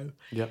show.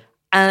 Yep.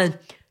 And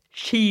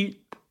she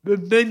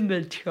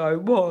remembered who I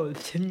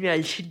was, and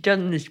yeah, she'd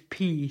done this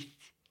piece.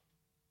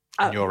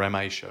 In your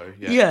MA show,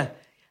 yeah. Yeah,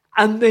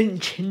 I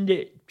mentioned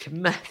it to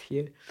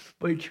Matthew,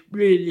 which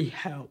really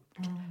helped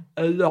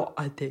a lot,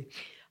 I think.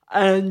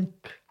 And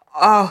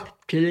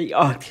after the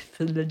Artist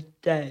of the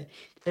Day,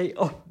 they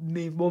offered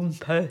me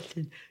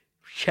one-person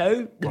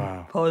show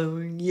the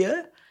following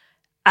year.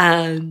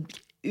 And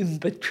in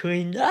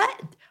between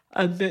that,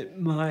 I met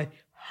my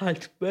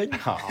husband,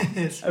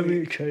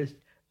 which was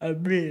a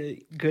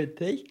really good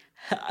thing.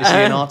 Is he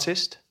an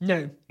artist?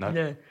 No.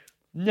 No?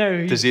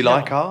 No. Does he he's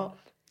like not. art?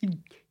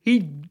 He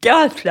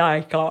does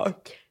like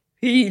art.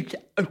 He's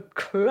a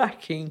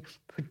cracking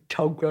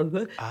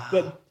photographer,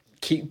 but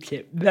keeps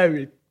it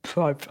very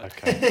private.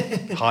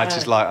 Okay. Hides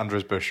his light under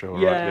his bushel,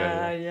 right?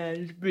 Yeah,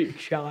 he's a bit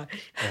shy.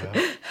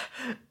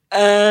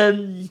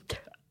 And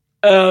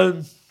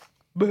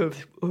where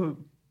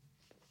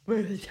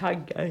was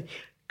I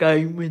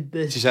going with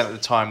this? You said at the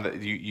time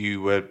that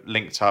you were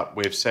linked up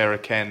with Sarah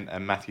Kent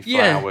and Matthew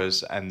Yeah.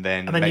 Flowers, and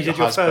then And then met you did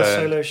your your first husband.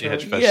 solo You show.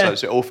 had your first Yeah. solo,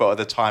 so it all felt at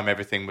the time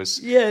everything was,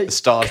 Yeah. the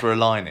stars were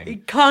aligning.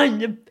 It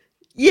kind of,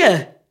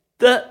 yeah,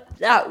 but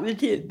that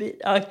was a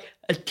bit like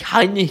a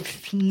tiny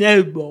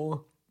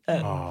snowball.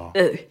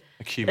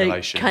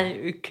 Accumulation. Kind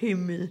of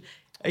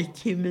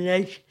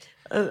accumulation.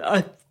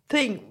 I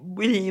think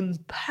William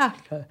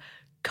Packer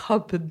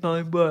covered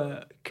my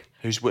work.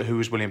 Who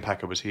was William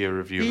Packer? Was he a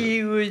reviewer?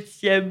 He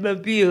was a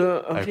reviewer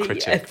of A the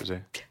critic, was he?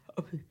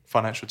 of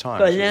Financial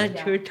Times. was he?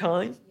 Financial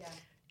Times.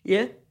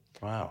 Yeah.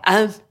 Wow.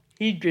 And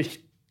he just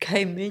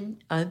came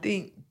in, I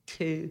think,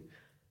 to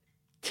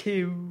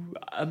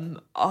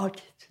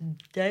Artist of the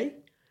Day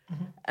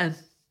and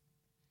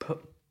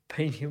put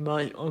painting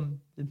mine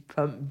on the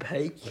front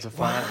page. It's a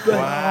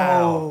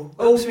wow.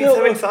 That must be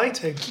so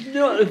exciting.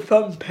 Not the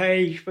front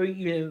page, but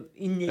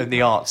In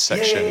the arts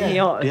section. yeah. the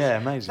arts. Yeah,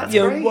 amazing. That's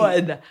great.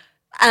 Whatever.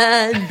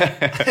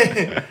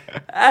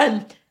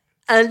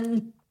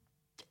 And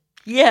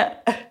yeah,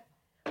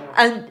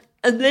 and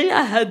then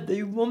I had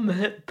the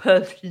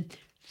one-person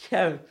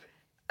show,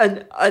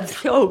 and I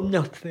sold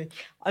nothing.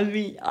 I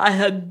mean, I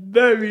had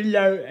very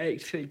low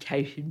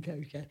expectations,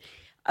 okay,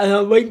 and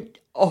I went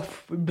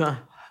off with my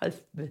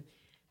husband,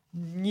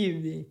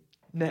 newly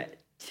met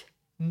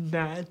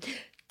man,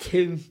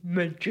 to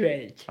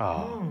Madrid,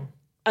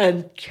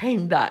 and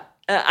came back,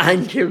 and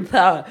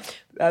Angela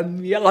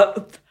rang me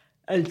up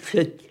and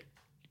said,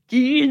 "Do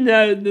you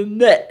know the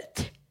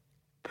Met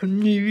from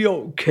New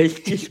York has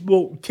just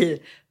walked in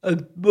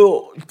and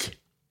bought,"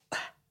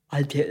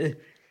 I don't know,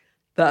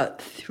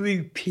 about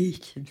 3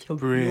 pieces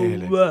of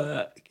Really? your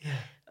work?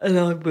 And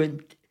I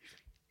went,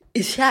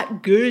 "Is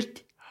that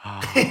good?"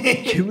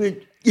 She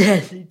went,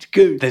 "Yes, it's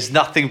good." There's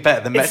nothing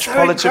better. The It's so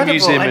Metropolitan incredible,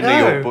 Museum I in New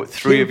York know. bought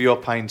 3 of your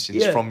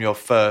paintings Yeah. from your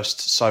first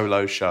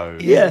solo show.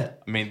 Yeah.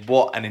 I mean,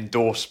 what an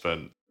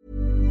endorsement.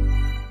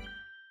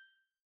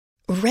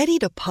 Ready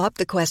to pop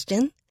the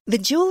question? The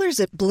jewelers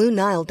at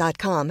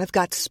BlueNile.com have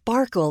got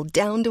sparkle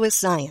down to a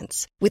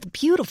science with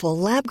beautiful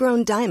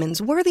lab-grown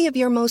diamonds worthy of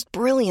your most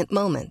brilliant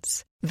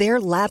moments. Their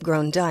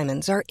lab-grown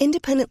diamonds are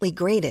independently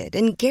graded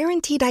and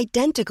guaranteed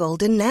identical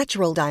to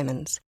natural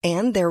diamonds,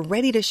 and they're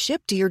ready to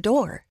ship to your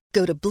door.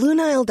 Go to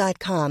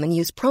BlueNile.com and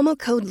use promo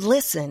code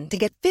LISTEN to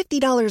get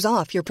 $50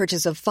 off your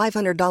purchase of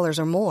 $500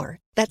 or more.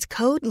 That's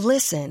code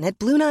LISTEN at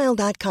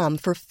BlueNile.com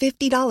for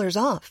 $50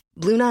 off.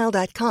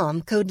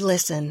 BlueNile.com, code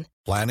LISTEN.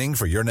 Planning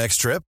for your next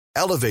trip?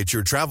 Elevate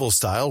your travel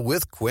style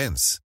with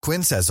Quince.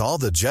 Quince has all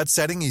the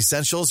jet-setting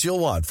essentials you'll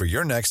want for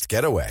your next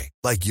getaway,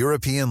 like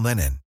European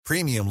linen,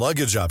 premium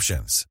luggage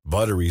options,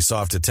 buttery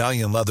soft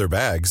Italian leather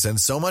bags, and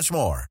so much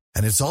more.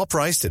 And it's all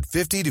priced at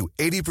 50 to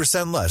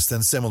 80% less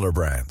than similar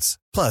brands.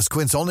 Plus,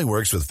 Quince only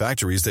works with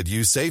factories that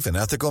use safe and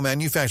ethical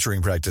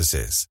manufacturing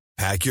practices.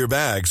 Pack your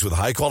bags with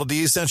high-quality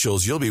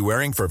essentials you'll be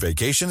wearing for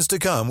vacations to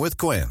come with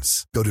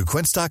Quince. Go to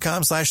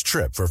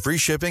quince.com/trip for free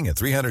shipping and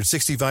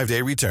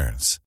 365-day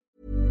returns.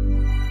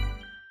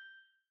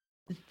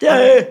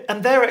 So,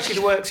 And they're actually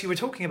the works you were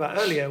talking about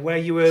earlier, where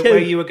you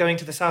were going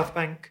to the South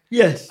Bank.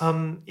 yes, 'Cause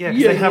Yeah,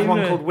 they have you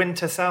one were. called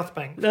Winter South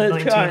Bank from That's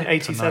right.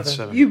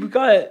 1987. you've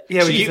got it.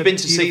 Yeah, So which is you've a been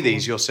to see beautiful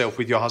these yourself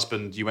with your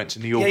husband. You went to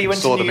New York Yeah, you and went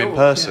to saw New them in York,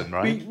 person,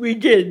 right? We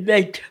did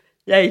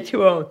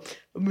later on,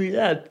 and we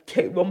had to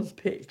take one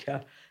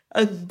picture,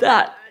 and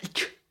that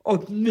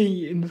of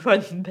me in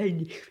front of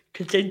Penny,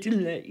 because they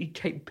didn't let you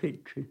take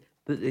pictures,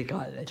 but the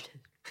guy let us.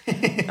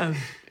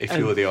 If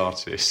you're the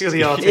artist. You're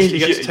the artist, you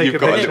get to take You've a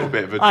got a picture. little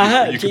bit of I a...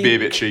 had You could to be a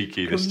bit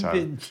cheeky this time.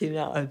 Convincing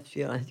that I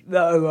was honest.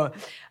 No,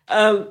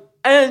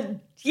 and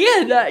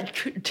yeah, that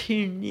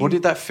continued. What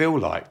did that feel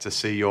like to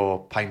see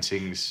your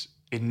paintings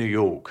in New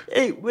York?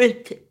 It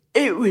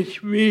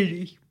was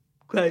really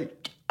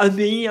great. I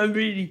mean,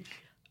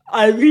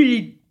 I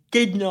really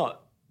did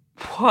not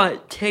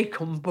quite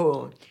take on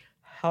board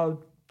how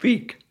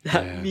big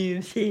that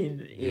museum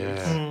is.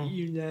 Yeah.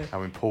 You know,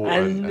 How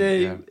important.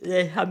 and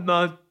they had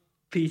my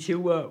piece of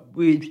work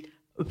with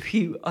a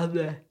few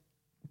other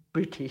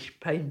British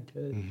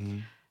painters,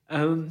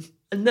 and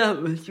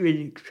that was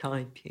really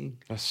exciting.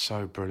 That's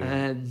so brilliant.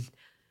 And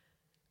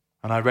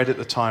And I read at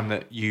the time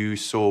that you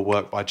saw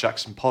work by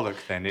Jackson Pollock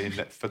then in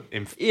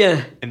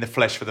yeah, the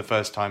flesh for the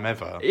first time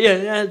ever, yeah,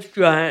 that's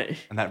right.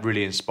 and that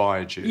really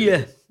inspired you.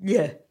 Yeah,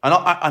 yeah. And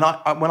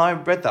I when I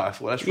read that, I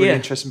thought that's really Yeah.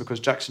 interesting because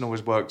Jackson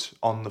always worked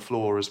on the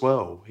floor as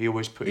well. He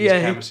always put his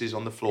Yeah. canvases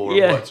on the floor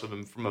Yeah. and worked with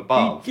them from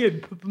above. He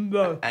did put them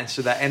both. And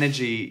so that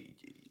energy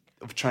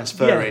of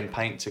transferring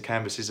paint to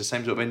canvas is the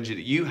same sort of energy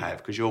that you have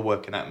because you're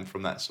working at them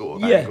from that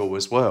sort of Yeah. angle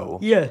as well.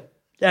 Yeah,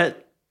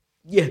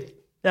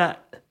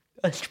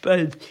 I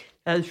suppose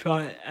that's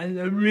right. And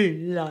I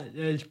really like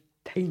those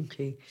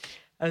paintings.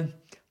 And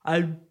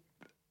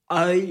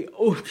I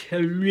also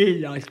really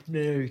like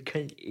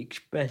American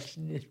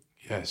Expressionist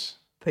Yes.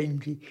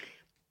 painting.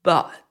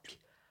 But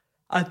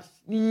I've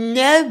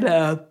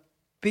never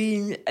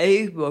been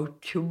able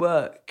to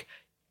work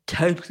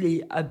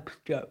totally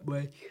abstract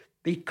way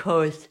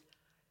because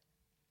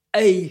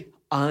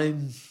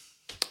I'm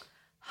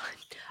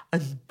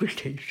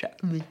British.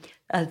 I mean,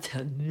 that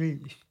sounds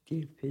really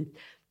stupid.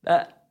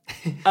 But,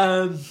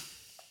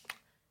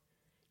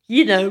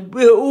 you know,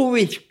 we're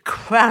always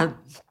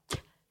cramped,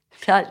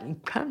 slightly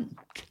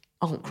cramped,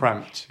 aren't we?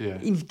 Cramped, yeah.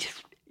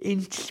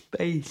 In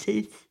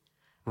spaces.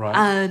 Right.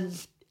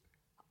 And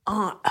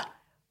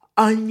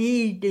I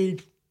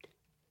needed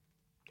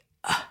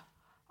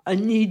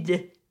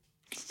the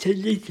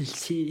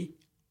solidity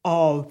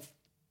of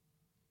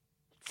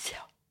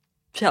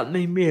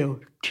something real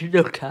to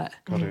look at,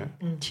 Got it.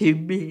 to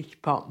really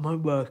spark my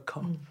work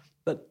on.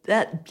 But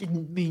that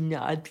didn't mean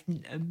that I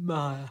didn't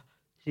admire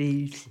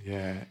these.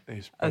 Yeah,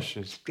 these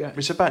pressures. Abstract.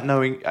 It's about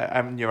knowing,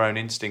 having your own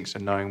instincts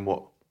and knowing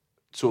what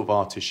sort of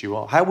artist you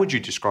are. How would you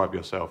describe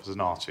yourself as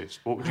an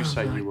artist? What would you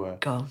say you were?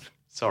 God.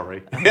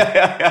 Sorry.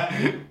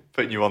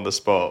 Putting you on the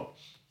spot.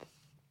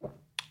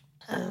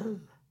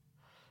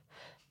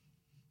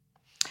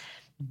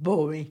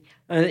 Boring.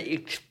 An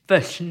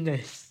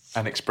expressionist,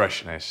 An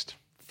expressionist.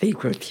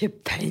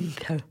 figurative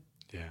painter.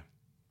 Yeah.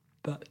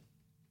 But,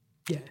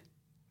 yeah.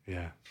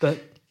 Yeah. But,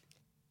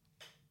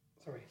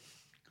 Sorry.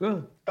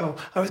 well, Oh,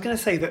 I was going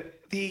to say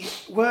that the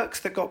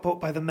works that got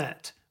bought by the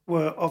Met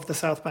were of the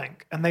South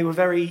Bank, and they were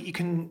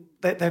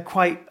they're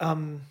quite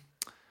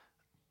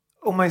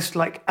almost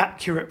like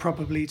accurate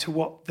probably to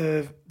what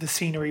the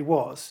scenery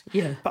was.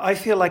 yeah. But I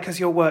feel like as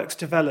your works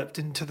developed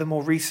into the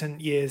more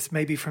recent years,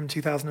 maybe from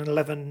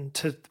 2011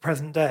 to the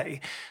present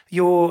day,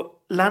 your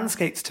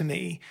landscapes to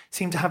me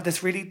seem to have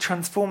this really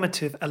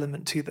transformative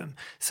element to them.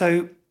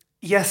 So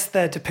yes,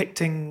 they're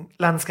depicting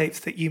landscapes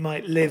that you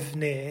might live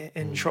near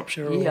in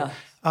Shropshire, or, Yeah.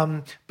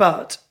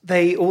 but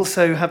they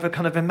also have a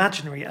kind of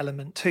imaginary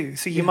element too.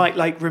 So you might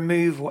like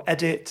remove or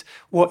edit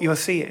what you're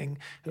seeing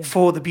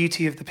for the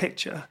beauty of the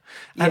picture.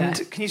 And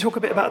Yeah. can you talk a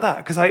bit about that?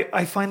 Because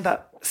I find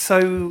that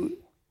so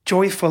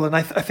joyful, and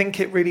I think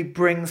it really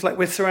brings, like,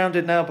 we're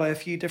surrounded now by a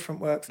few different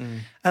works,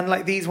 and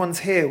like these ones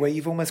here where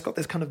you've almost got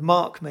this kind of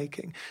mark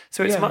making.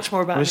 So it's much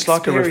more about It's an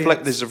like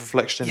experience. there's a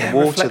reflection in Yeah, the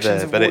water reflections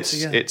there, of but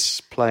water, it's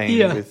playing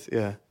Yeah. with,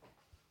 yeah.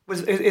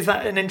 Is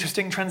that an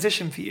interesting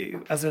transition for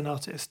you as an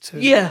artist?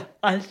 Yeah,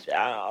 I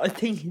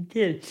think it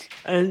did,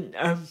 and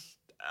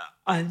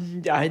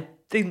I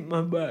think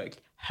my work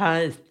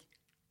has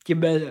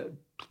developed,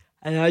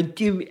 and I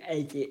do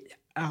edit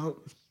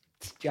out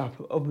stuff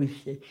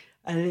obviously,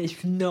 and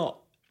it's not.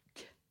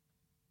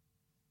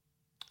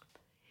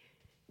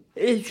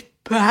 It's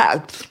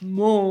perhaps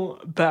more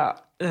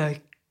about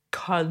the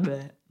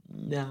colour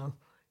now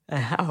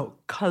and how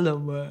colour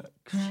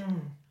works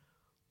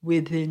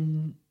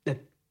within the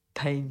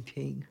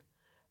painting.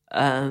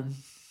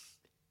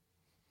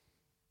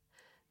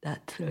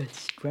 That's a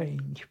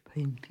strange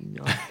painting,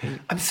 I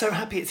think. I'm so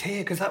happy it's here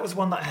because that was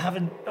one that I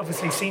haven't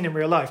obviously seen in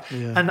real life.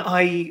 And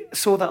I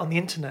saw that on the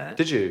internet.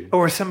 Did you?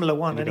 Or a similar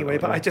one anyway,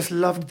 but yeah. I just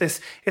loved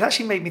this. It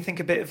actually made me think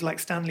a bit of like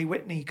Stanley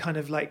Whitney, kind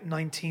of like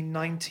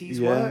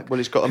 1990s work. Well,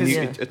 it's got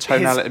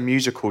a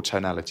musical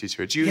tonality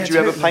to it. Do you Yeah, ever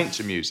totally. paint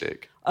to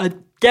music? I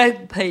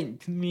don't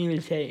paint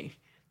music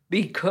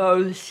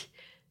because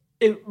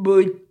it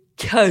would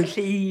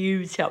totally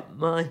use up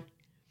my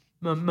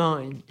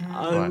mind.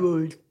 Right.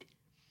 Would.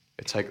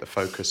 It take the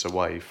focus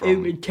away It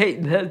from. would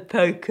take the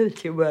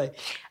focus away.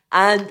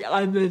 And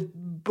I'm as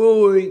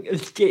boring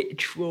as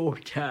ditch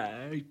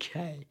water,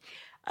 okay?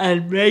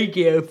 And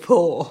Radio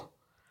 4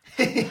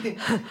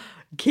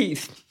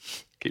 keeps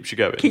Keeps you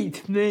going.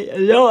 keeps me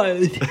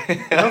alive.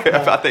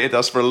 I think it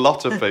does for a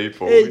lot of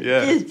people. It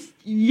Yeah. just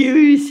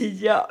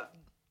uses up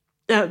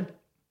that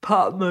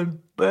part of my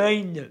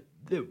brain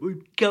that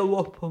would go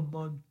up on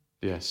one,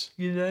 Yes.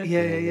 you know?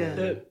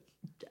 Yeah.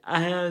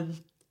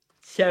 And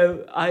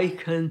so I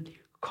can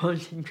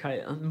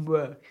concentrate on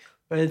work.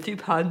 Whereas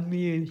if I had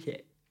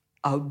music,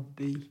 I'll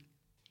be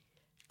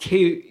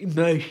too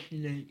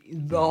emotionally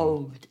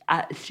involved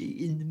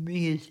actually in the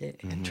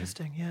music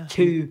Interesting, yeah.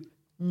 to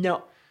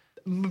not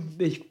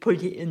just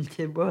put it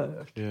into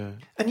work. Yeah.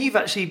 And you've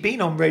actually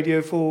been on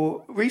Radio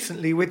 4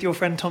 recently with your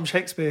friend Tom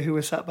Shakespeare, who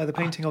was sat by the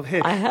painting of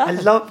here. I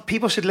have. love,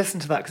 people should listen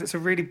to that because it's a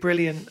really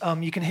brilliant,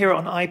 you can hear it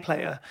on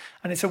iPlayer,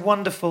 and it's a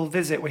wonderful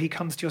visit where he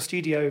comes to your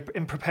studio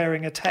in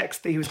preparing a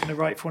text that he was going to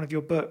write for one of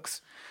your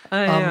books.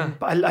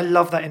 But I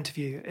love that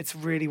interview. It's a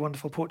really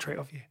wonderful portrait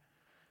of you.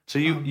 So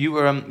you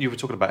were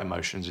talking about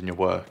emotions in your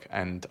work,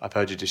 and I've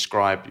heard you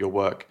describe your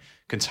work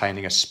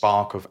containing a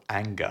spark of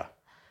anger.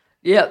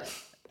 Yep.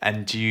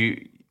 And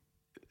you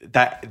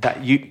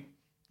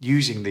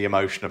using the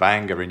emotion of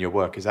anger in your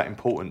work, is that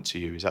important to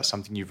you? Is that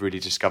something you've really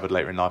discovered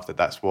later in life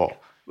that's what?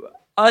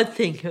 I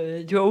think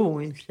it's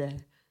always there.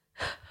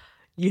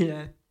 You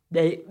know,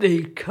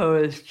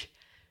 because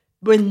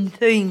when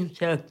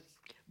things are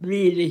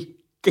really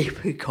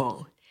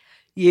difficult,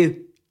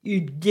 you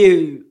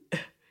do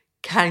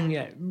can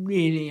get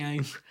really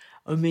angry.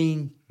 I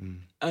mean,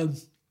 and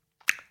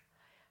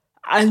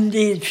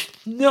it's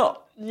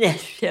not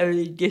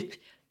necessarily just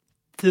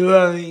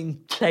throwing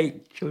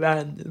plates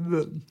around the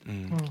room.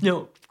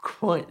 Not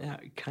quite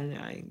that kind of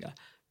anger.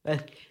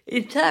 But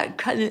it's that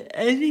kind of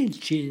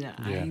energy that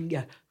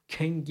anger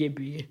can give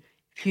you.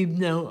 If you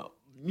know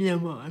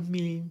what I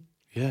mean.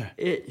 Yeah.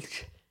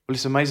 It's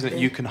amazing that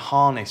you can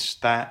harness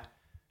that,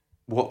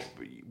 what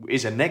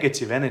is a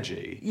negative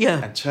energy,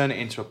 and turn it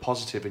into a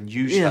positive and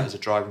use that as a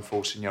driving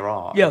force in your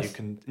art. Yes.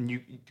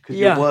 Because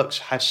your works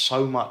have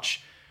so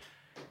much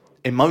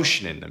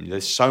emotion in them.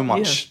 There's so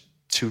much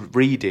to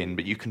read in,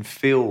 but you can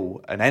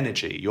feel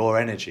your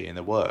energy in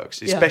the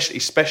works,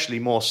 especially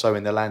more so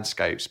in the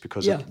landscapes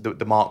because of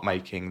the mark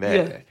making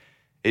there. Yeah.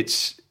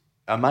 It's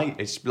amazing.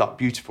 It's like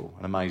beautiful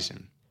and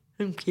amazing.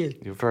 Thank you.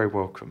 You're very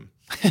welcome.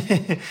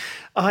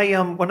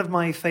 One of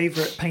my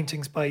favourite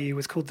paintings by you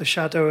was called The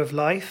Shadow of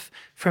Life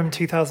from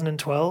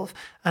 2012,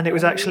 and it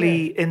was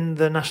actually in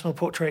the National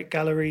Portrait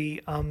Gallery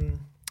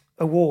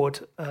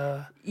award.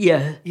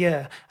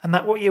 Yeah. And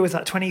what year was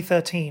that?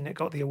 2013 it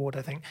got the award,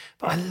 I think.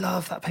 But I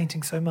love that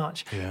painting so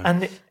much. Yeah.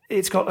 And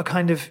it's got a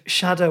kind of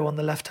shadow on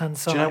the left-hand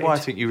side. Do you know why I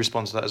think you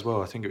respond to that as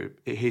well? I think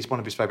he's one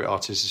of his favourite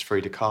artists is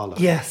Frida Kahlo.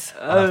 Yes.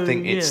 And I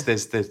think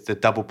there's the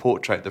double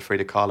portrait that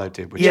Frida Kahlo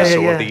did, which is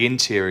sort of the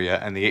interior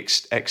and the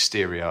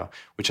exterior,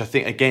 which I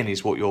think again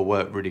is what your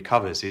work really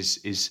covers.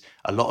 Is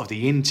a lot of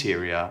the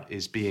interior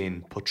is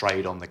being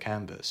portrayed on the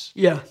canvas.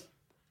 Yeah.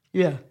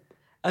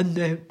 And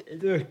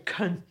the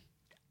kind of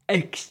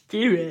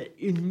exterior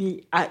in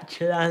the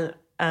actuality,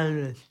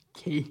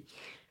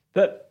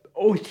 but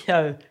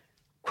also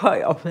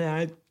quite often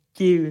I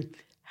do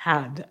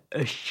have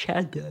a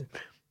shadow.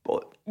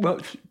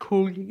 What's it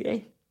called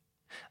again?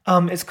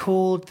 It's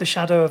called The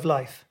Shadow of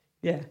Life.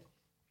 Yeah,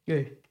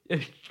 the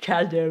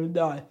shadow of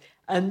life.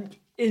 And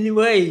in a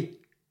way,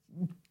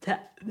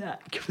 that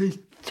can be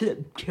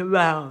flipped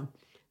around,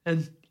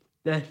 and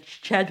the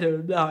shadow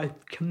of life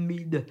can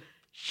be the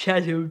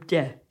shadow of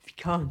death,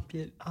 can't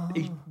it?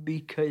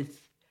 Because,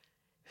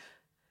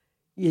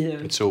 you know,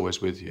 It's always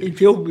with you.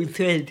 it's always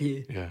with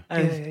you. Yeah.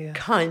 And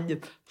kind of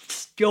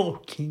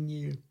stalking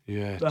you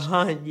Yeah.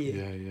 behind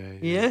you.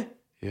 Yeah.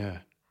 Yeah?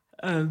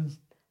 And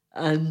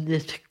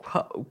there's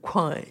quite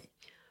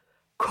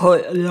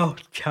a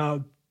lot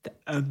of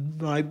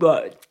my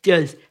work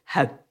does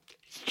have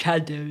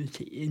shadows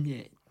in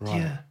it. Right.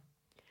 Yeah.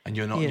 And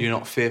you're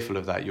not fearful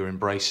of that. You're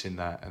embracing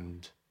that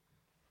and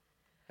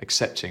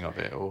accepting of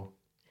it, or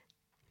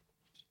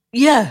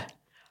Yeah,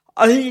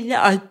 I mean,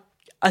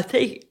 I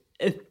think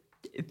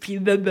if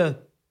you've ever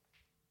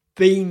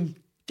been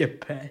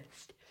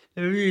depressed,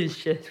 there is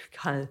just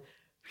kind of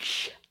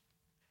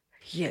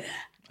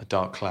a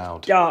dark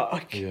cloud.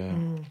 dark Yeah.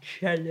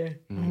 shadow,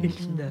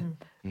 isn't there,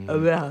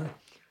 around,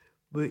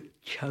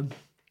 which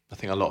I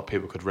think a lot of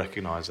people could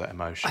recognise that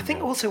emotion. I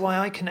think also why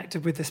I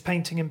connected with this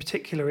painting in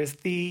particular is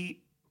the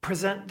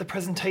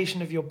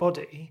presentation of your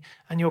body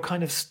and your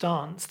kind of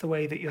stance, the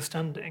way that you're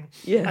standing.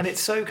 Yes. And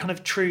it's so kind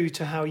of true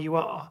to how you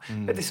are.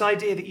 But this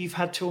idea that you've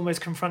had to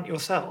almost confront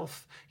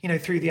yourself,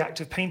 through the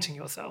act of painting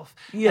yourself,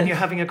 Yes. and you're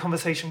having a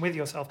conversation with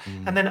yourself.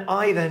 And then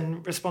I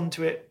then respond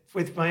to it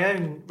with my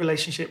own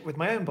relationship with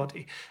my own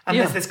body. And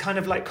there's this kind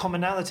of like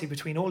commonality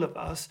between all of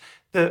us,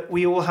 that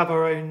we all have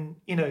our own,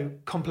 you know,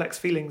 complex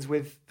feelings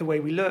with the way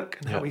we look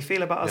and how we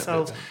feel about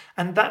ourselves.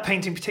 And that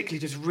painting particularly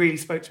just really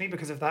spoke to me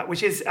because of that,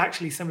 which is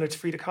actually similar to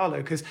Frida Kahlo,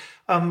 because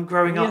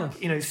growing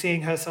up, you know,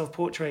 seeing her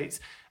self-portraits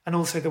and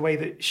also the way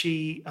that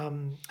she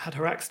had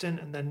her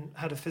accident and then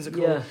had a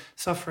physical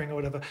suffering or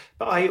whatever.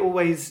 But I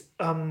always,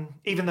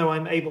 even though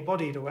I'm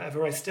able-bodied or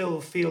whatever, I still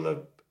feel a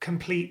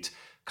complete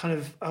kind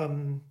of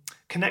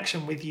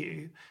connection with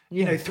you,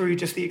 you know, through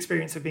just the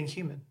experience of being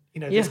human. You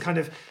know, this kind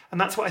of,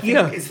 and that's what I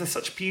think is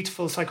such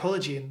beautiful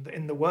psychology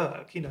in the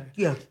work, you know,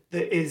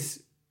 that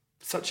is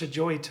such a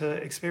joy to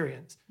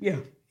experience.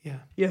 And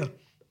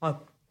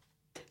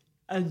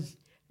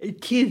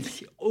it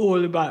is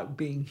all about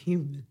being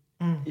human,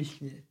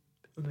 isn't it?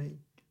 I mean,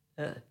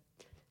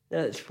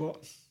 that's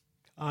what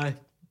I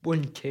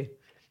want to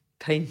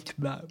paint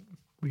about,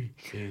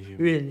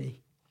 really.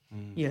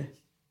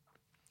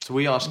 So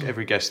we ask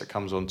every guest that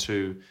comes on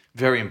 2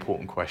 very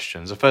important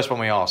questions. The first one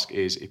we ask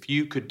is, if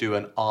you could do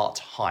an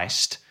art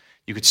heist,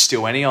 you could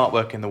steal any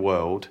artwork in the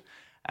world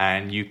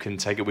and you can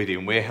take it with you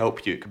and we'll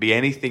help you. It could be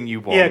anything you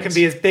want. Yeah, it can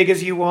be as big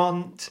as you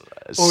want,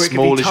 as or it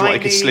small could be as you want. tiny.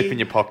 It could slip in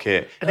your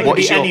pocket. And it could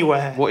be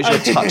anywhere. What is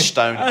your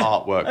touchstone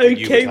artwork that you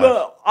would Okay, have?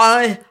 well,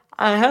 I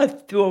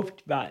have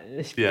thought about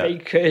this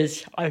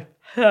because I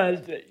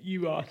heard that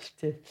you asked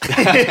this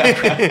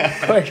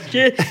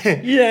question,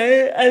 you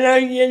know, and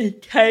I'm going to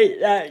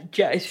take that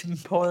Jackson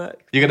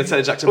Pollock. You're going to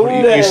take Jackson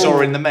Pollock you saw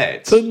in the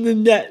Met? From the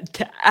Met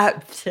to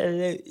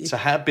absolutely. So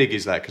how big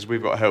is that? Because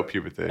we've got to help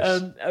you with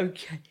this.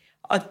 Okay.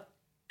 I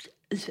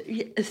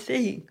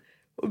think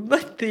it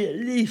must be at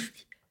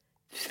least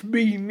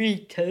 3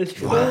 meters,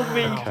 4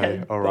 meters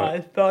Okay, all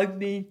right. by 5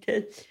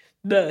 meters.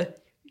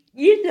 But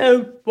you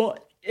know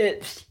what?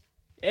 It's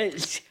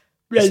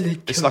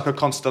relative. It's like a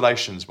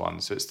constellations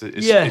one, so it's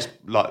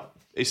like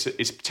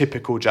it's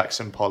typical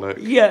Jackson Pollock.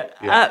 Yeah,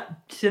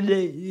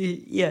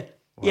 absolutely. Yeah.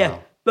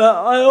 Wow.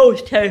 But I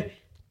also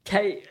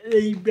take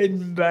the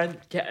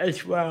Rembrandt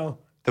as well.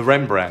 The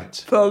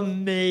Rembrandt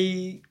From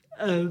the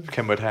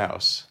Kenwood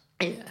House.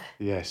 Yeah.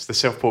 Yes, the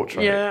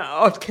self-portrait. Yeah,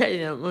 I'll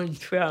take that one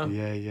as well.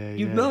 Yeah.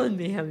 You mind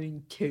me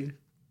having 2?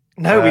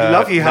 No, we'd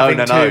love you having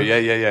 2. No.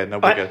 Yeah. No,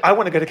 we're good. I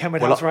want to go to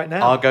Kenwood House right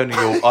now. I'll go New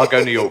York. I'll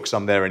go New York because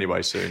I'm there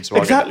anyway soon. So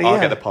I'll get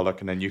the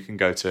Pollock, and then you can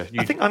go to.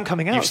 I think I'm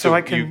coming out, You so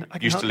I can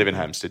used help to live in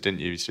you. Hampstead, didn't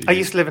you? So I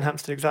used to live in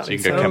Hampstead, exactly.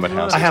 So you can go Kenwood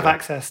House. I have well.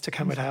 access to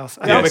Kenwood House.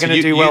 I Yeah, think we're so going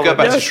to do you well. go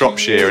back with to that.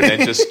 Shropshire and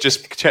then just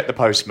check the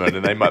postman,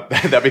 and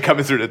they'll be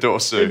coming through the door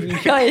soon.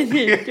 You guys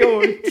need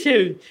door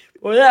too.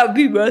 Well, that would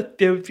be worth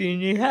building a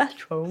new house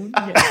for, wouldn't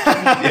it?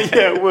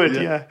 Yeah, it would,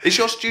 yeah. Is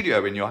your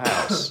studio in your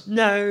house?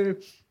 No,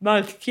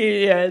 my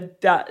studio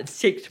that's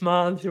 6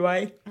 miles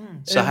away.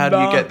 So how do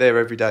you get there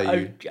every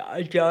day?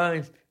 I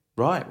drive.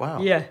 Right,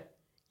 wow. Yeah,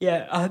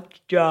 I have to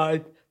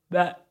drive.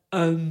 But,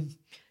 my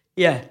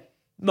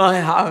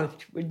house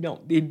would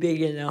not be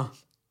big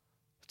enough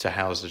To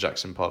house the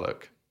Jackson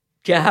Pollock.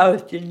 to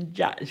house in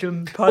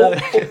Jackson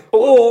Pollock.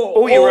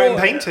 Or your own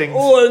paintings.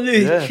 Or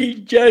Lucy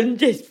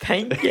Jones's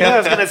painting. Yeah, I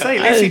was going to say,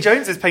 Lucy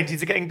Jones's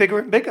paintings are getting bigger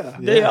and bigger.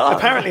 They are.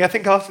 Apparently, I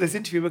think after this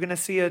interview, we're going to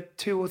see a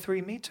 2 or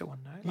 3 meter one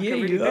now. Like Yeah, a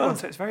really you big are. one,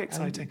 so it's very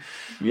exciting.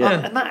 yeah.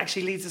 And that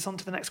actually leads us on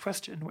to the next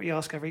question, what you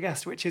ask every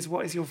guest, which is,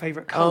 what is your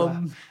favourite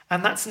colour?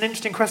 And that's an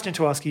interesting question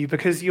to ask you,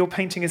 because your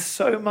painting is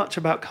so much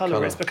about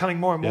colour. It's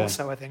becoming more and more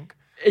so, I think.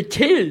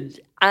 It is,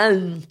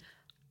 and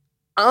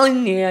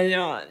I'm going to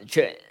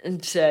answer it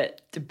and say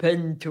it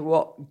depends on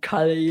what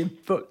colour you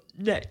put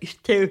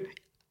next to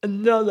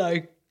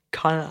another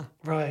colour.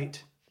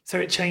 Right. So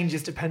it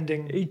changes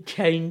depending... It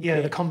changes. Yeah,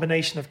 the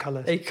combination of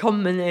colours. A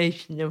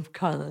combination of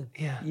colours.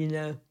 Yeah. You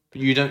know. But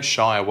you don't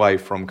shy away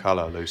from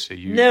colour,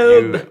 Lucy.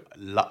 No,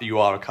 You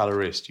are a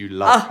colourist. You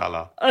love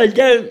colour. I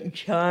don't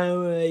shy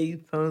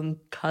away from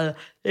colour.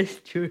 It's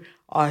true.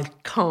 I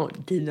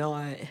can't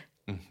deny it.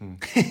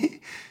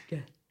 Mm-hmm.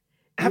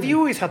 Have you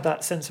always had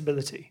that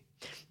sensibility?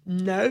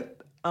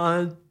 Nope.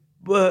 I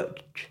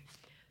worked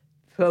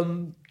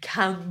from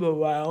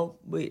Camberwell,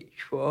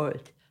 which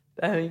was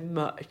very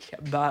much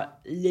about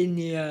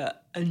linear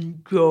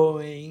and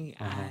drawing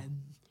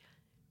and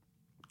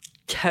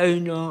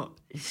tonal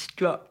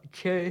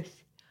structures.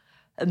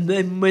 And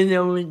then when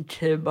I went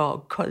to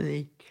art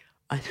college,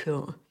 I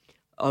thought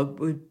I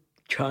would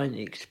try and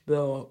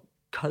explore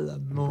colour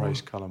more. Embrace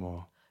colour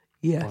more.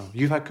 Yeah. Wow.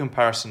 You've had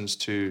comparisons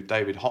to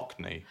David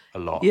Hockney a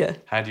lot. Yeah.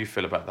 How do you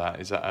feel about that?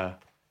 Is that a...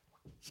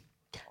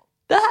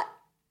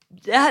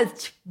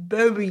 That's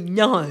very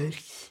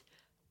nice.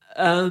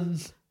 I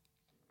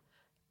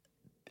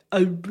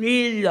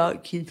really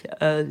like his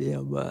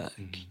earlier work.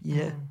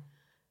 Yeah,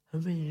 I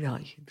really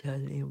like his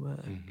earlier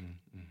work.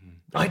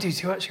 I do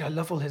too, actually. I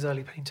love all his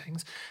early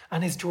paintings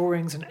and his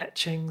drawings and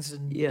etchings,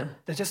 and Yeah.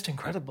 they're just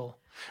incredible.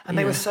 And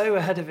they were so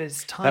ahead of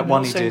his time. That one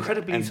and he so did,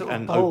 incredibly and, sort of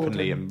and bold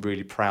openly and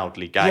really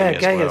proudly gay yeah,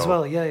 as gay well. as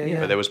well. Yeah.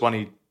 But there was one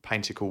he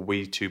painted called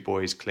 "We Two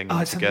Boys Clinging Oh,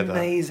 it's an Together."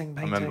 amazing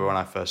I remember painting. when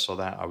I first saw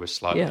that, I was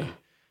slightly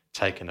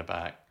taken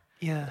aback.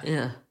 Yeah.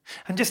 Yeah.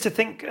 And just to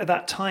think at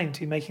that time to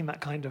be making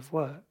that kind of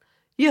work.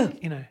 Yeah.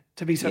 You know,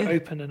 to be so Yeah.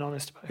 open and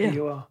honest about who Yeah.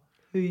 you are.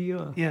 Who you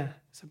are. Yeah,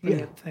 it's a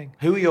brilliant thing.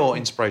 Who are your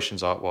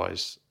inspirations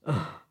art-wise?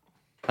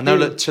 I know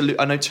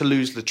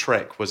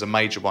Toulouse-Lautrec was a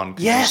major one.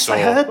 'Cause Yes, you saw,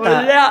 I heard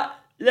Well, that.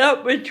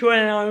 that was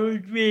when I was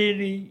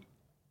really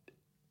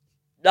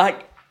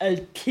like a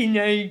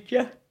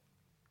teenager,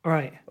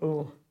 Right.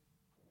 or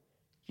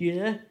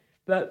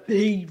but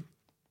he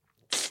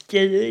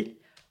still is.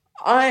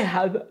 I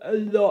have a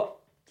lot.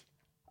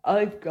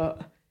 I've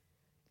got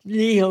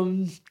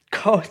Leon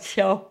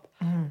Kossoff.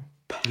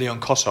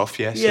 Leon Kossoff,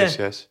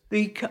 yes.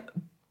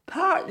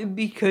 Partly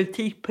because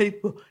these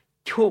people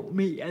taught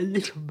me a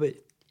little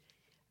bit.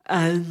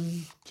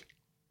 And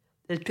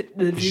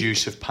His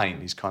use of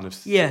paint, his kind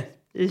of...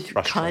 this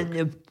brush kind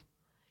stroke. of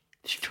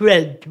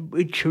thread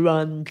which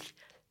runs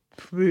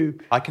through.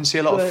 I can see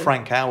a lot of Well,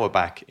 Frank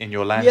Auerbach in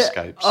your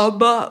landscapes. Yeah,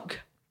 Mark,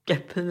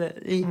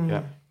 definitely.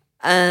 Yeah.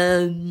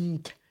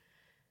 And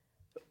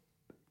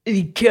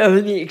the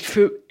German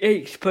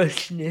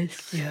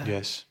expressionist. Yeah.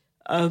 Yes.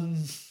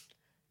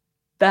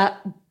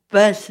 That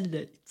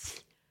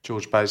fascinates.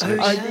 George Baslitz.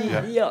 I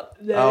yeah.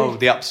 think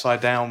The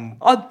upside down...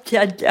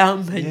 upside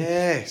down painting.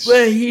 Yes.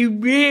 Where he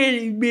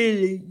really,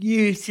 really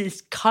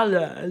uses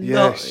colour a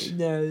lot Yes. in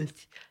those.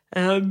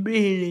 And I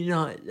really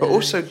like that. But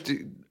also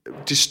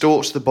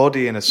distorts the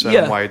body in a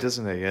certain Yeah. way,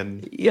 doesn't he?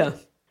 And Yeah.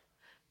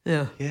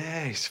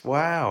 yes,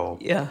 wow.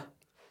 Yeah.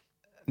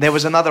 There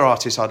was another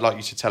artist I'd like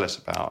you to tell us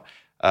about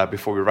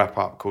before we wrap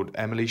up, called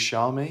Emily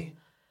Charmy,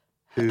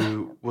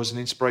 who was an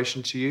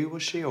inspiration to you,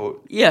 was she? Or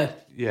Yeah.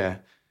 yeah,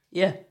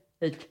 Yeah.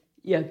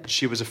 Yeah.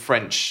 she was a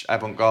French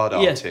avant-garde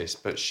Yeah.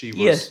 artist, but she was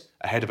Yeah.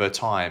 ahead of her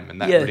time, and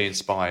that Yeah. really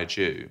inspired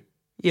you.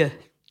 Yeah.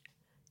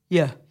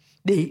 Yeah.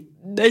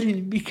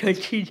 Mainly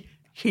because she's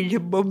a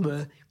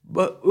woman,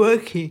 but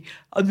working.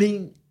 I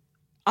mean,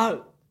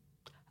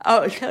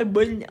 outside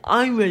when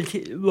I was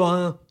at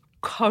Royal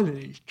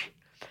College,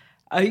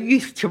 I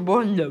used to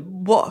wonder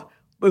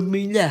when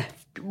we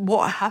left,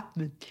 what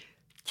happened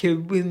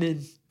to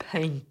women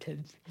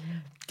painters?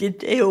 Did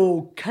they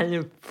all kind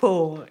of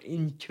fall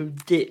into a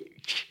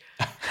ditch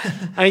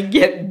and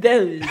get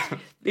buried?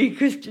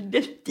 Because there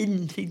just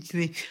didn't seem to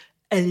be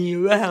any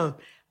around.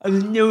 I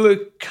mean, there were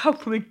a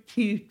couple of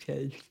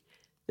tutors.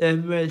 There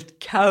was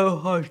Carol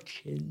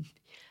Hodgkins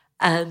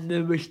and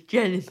there was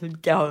Jennifer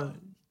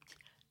Doran,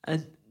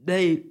 and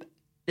they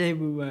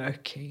were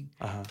working.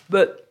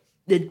 But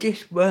there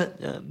just weren't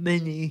that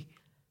many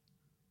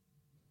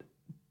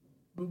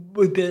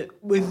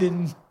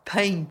women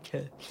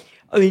painters.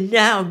 I mean,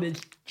 now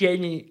there's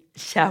Jenny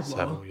Savile.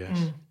 Savile, yes.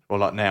 Or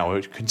like now,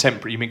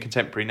 contemporary. You mean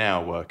contemporary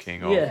now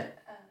working? Or, Yeah.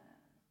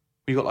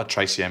 You got like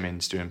Tracy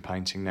Emmons doing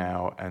painting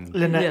now, and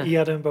Lynette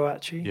Yadon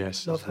Boachi.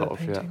 Yes, Love there's a her lot of,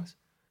 yeah. paintings.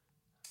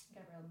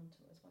 Gabrielle Munter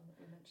was one that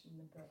we mentioned in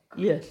the book.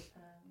 Yes.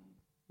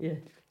 Yes.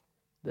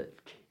 But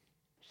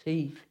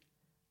see,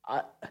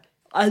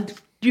 I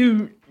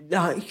do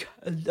like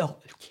a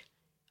lot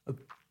of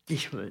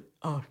different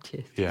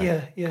artists.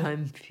 yeah,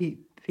 Can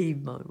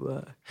feed my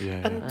work.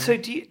 yeah. And so,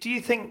 do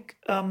you think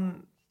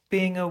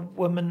being a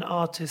woman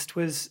artist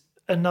was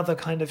another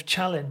kind of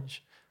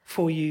challenge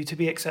for you to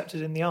be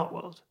accepted in the art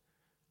world?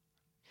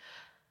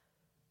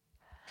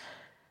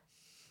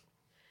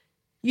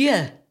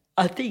 Yeah,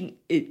 I think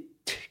it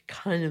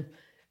kind of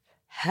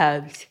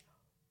has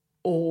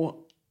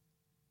all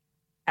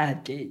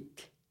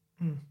added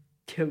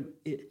to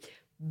it.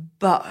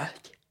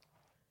 But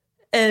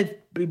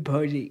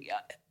everybody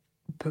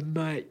from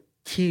my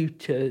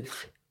tutors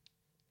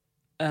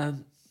have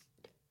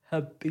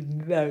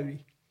been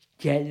very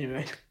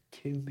generous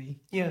to me.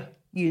 Yeah.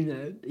 You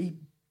know,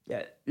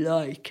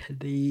 like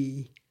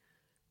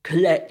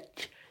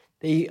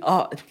the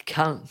Arts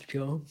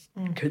Council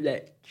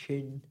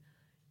collection,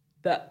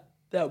 that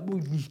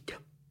wouldn't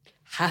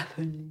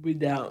happen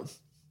without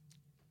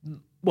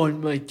one of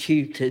my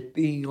tutors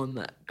being on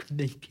that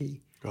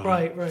committee.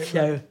 Right.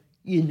 So,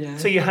 you know.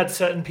 So you had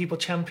certain people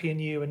champion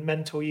you and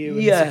mentor you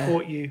and Yeah.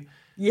 support you,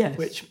 Yes.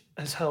 which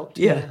has helped.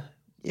 Yeah.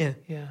 Yeah.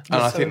 And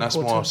I so think that's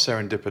more important.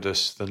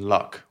 serendipitous than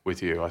luck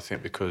with you. I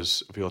think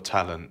because of your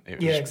talent,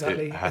 it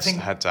exactly. it I has think-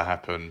 had to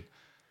happen.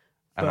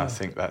 And I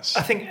think that's...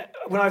 I think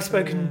when I've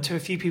spoken to a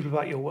few people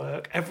about your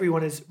work,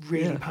 everyone is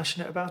really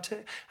passionate about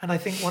it. And I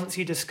think once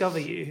you discover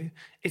you,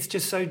 it's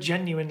just so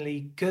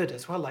genuinely good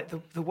as well. Like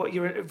what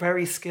you're a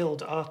very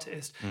skilled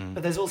artist,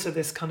 but there's also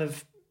this kind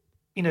of,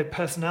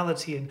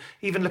 personality. And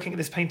even looking at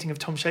this painting of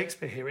Tom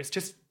Shakespeare here, it's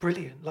just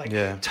brilliant. Like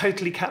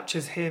totally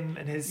captures him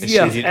and his It's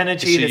a energy and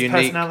his unique,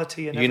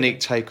 personality. And unique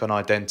take on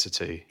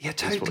identity. Yeah,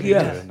 is what totally. you're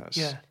Yeah. doing. That's-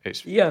 Yeah.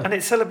 It's, And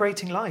it's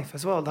celebrating life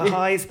as well. The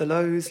highs, the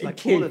lows,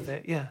 like all of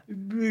it. Yeah.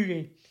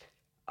 Really,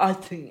 I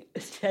think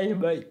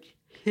celebrate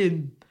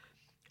him,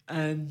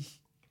 and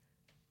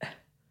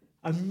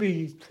I'm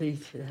really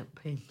pleased with that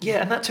painting.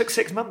 Yeah, and that took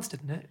 6 months,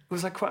 didn't it? It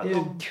was like quite a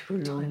long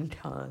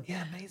time.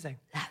 Yeah, amazing.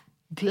 That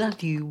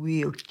bloody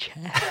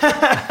wheelchair.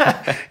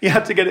 You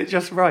had to get it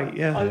just right,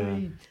 yeah. I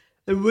mean,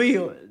 the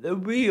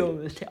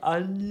wheels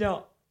are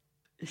not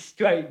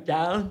straight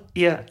down.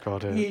 Yeah.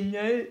 God, You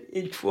know,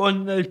 it's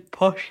one of those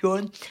posh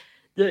ones.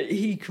 that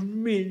he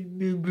can really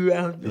move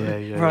around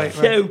them Right,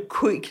 so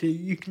quickly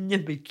you can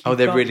never keep Oh,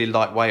 they're up. really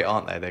lightweight,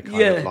 aren't they? They're kind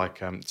Yeah. of like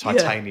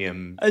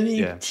titanium. And he's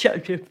Yeah.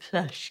 such a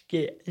flash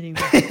kid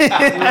anyway.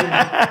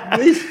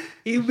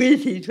 He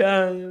whizzes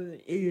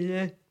around, you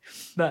know.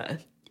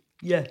 But,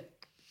 yeah.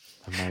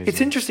 Amazing. It's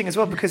interesting as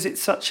well because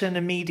it's such an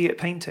immediate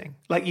painting.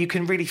 Like you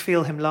can really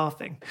feel him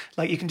laughing.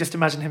 Like you can just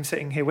imagine him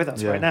sitting here with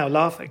us right now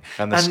laughing.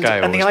 And the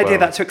scale and the as idea well.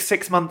 that took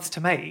 6 months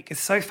to make is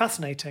so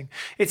fascinating.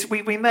 It's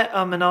we met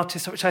an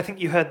artist, which I think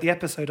you heard the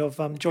episode of,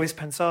 Joyce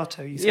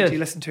Pensato. You said Yes. you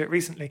listened to it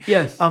recently.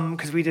 Yes.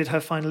 Because we did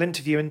her final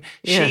interview, and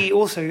she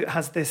also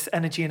has this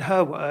energy in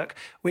her work,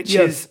 which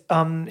Yes.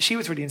 is she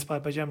was really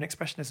inspired by German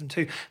Expressionism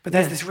too. But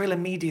there's this real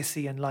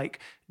immediacy and like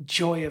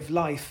joy of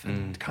life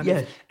and kind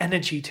of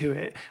energy to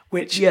it,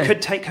 which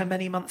could take her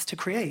many months to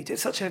create.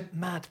 It's such a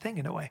mad thing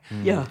in a way.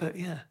 Yeah. But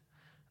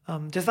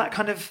does that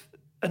kind of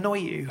annoy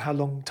you? How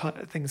long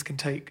things can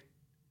take?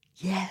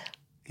 Yeah.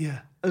 Yeah.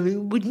 I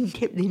mean, wouldn't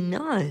it be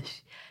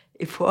nice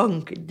if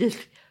one could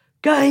just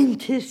go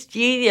into the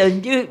studio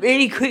and do it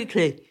really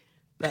quickly?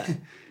 But it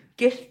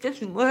just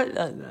doesn't work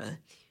like that.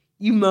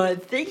 You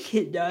might think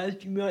it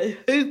does, you might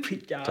hope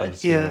it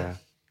does. Yeah.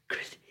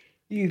 Because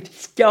you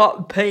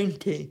start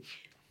painting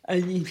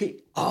and you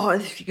think, oh,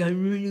 this is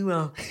going really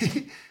well.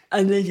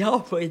 And then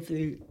halfway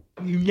through,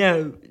 you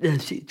know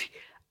that it's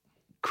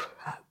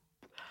crap.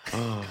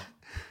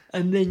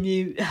 And then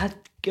you have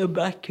to go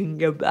back and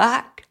go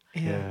back,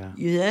 Yeah.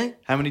 you know?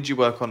 How many do you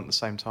work on at the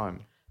same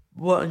time?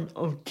 One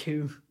or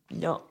two,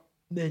 not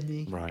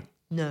many. Right.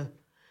 No.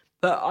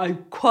 But I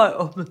quite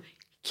often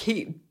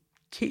keep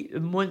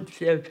them once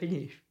they're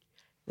finished,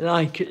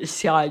 like at the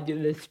side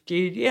of the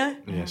studio.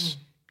 Yes.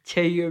 So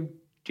you're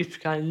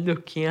just kind of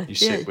looking at You it,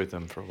 sit with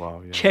them for a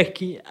while. Yeah.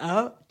 checking it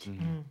out.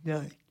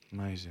 No.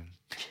 Amazing.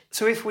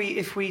 So if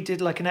we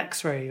did like an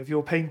X-ray of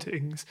your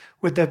paintings,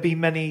 would there be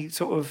many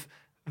sort of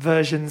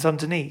versions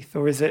underneath,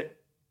 or is it?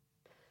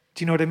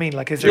 Do you know what I mean?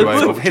 Like, is Do you, there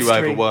sort of do you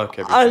history? overwork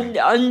everything?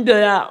 Under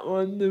that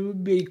one, there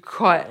would be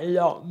quite a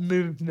lot of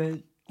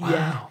movement. Yeah.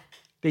 Wow.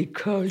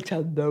 Because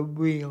of the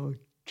wheel.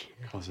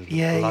 Because of the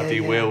Yeah, bloody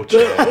yeah.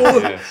 wheelchair.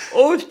 yeah.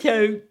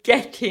 Also,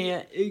 getting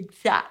it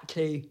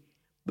exactly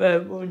where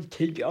I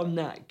wanted on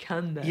that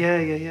camera.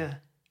 Yeah.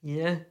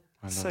 Yeah.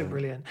 So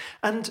brilliant.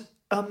 And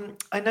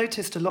I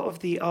noticed a lot of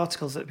the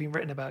articles that have been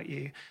written about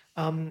you.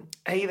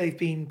 They've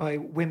been by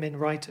women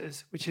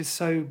writers, which is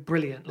so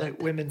brilliant,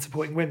 like women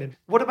supporting women.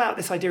 What about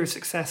this idea of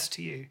success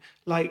to you?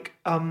 Like,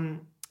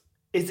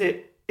 has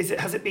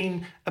it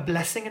been a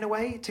blessing in a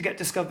way to get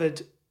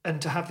discovered and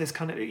to have this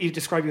kind of, you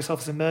describe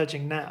yourself as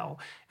emerging now.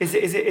 Is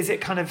it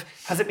kind of,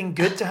 has it been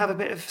good to have a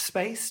bit of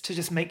space to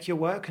just make your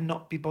work and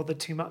not be bothered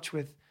too much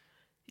with?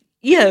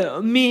 Yeah, I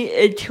mean,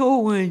 it's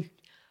always,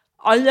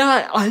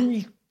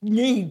 I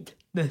need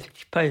the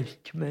space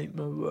to make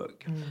my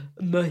work.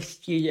 My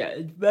studio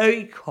is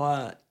very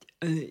quiet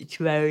and it's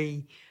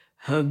very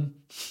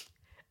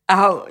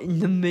out in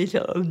the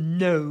middle of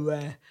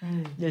nowhere.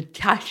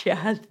 Natasha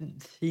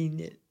hasn't seen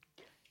it.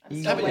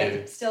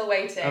 Still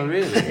waiting. Oh,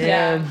 really?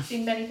 Yeah, I've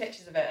seen many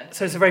pictures of it.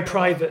 So it's a very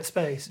private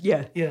space.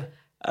 Yeah. Yeah.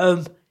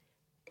 In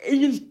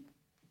a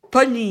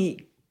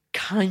funny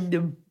kind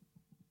of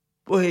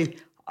way,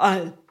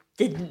 I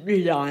didn't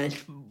realise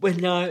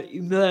when I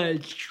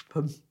emerged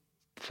from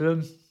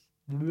the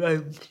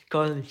Rome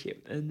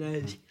Scholarship and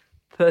those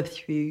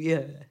first few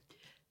years,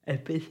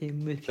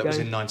 everything was That was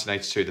in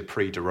 1982, the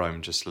Prix de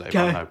Rome, just to let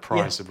everyone know,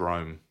 Prize of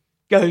Rome.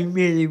 going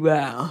really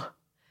well.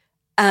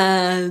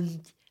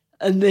 And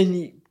then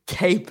it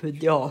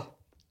tapered off.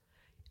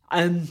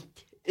 And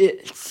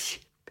it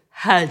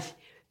has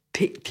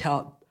picked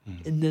up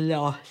in the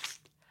last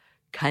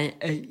kind of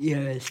 8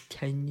 years,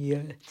 10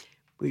 years,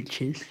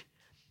 which is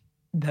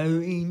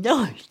very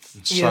nice.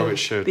 So it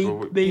should.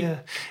 Yeah.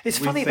 It's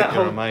We think think that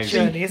you're whole amazing.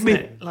 journey, isn't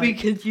it?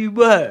 Because you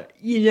work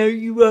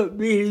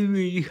really,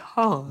 really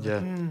hard.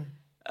 Yeah.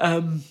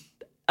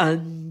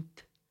 And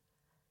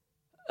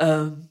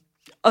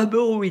I've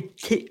always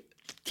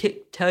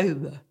ticked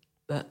over,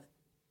 but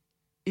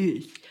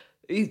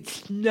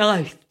it's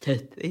nice to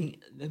think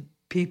that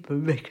people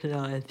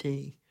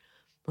recognising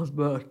my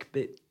work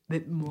a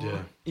bit more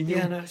Yeah.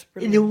 It's in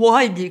brilliant. a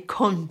wider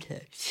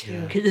context.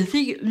 Yeah. Because I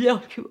think a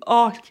lot of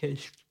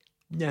artists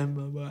know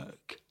my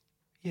work.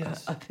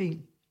 Yes. I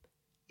think,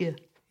 yeah,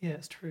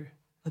 It's true.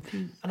 I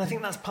think. And I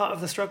think that's part of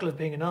the struggle of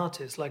being an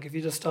artist. Like, if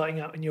you're just starting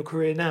out in your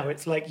career now,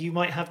 it's like you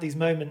might have these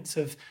moments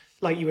of,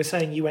 like you were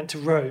saying, you went to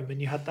Rome and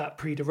you had that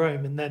Prix de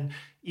Rome, and then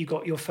you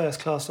got your first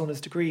class honours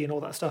degree and all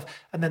that stuff,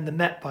 and then they're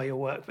met by your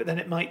work, but then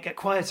it might get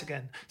quiet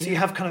again. So you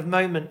have kind of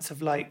moments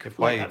of like that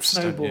waves,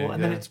 don't snowball, you?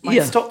 and then Yeah. it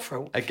might stop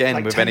for Again,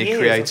 like with 10 any years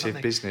or creative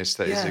something. business,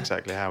 that is Yeah.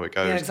 exactly how it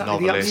goes. Yeah,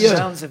 exactly. The ups Novelist, and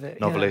downs of it.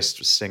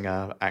 novelist,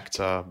 singer,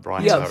 actor,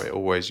 writer. Yeah. It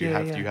always you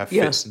have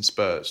Yeah. fits and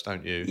spurts,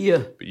 don't you? Yeah.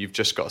 But you've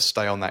just got to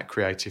stay on that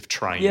creative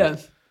train. Yeah,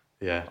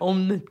 Yeah.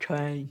 on the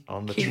train.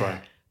 On the train.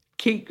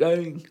 Keep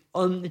going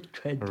on the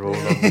treadmill. We're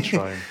all on the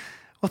train.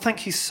 Well,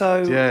 thank you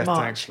so Yeah, much.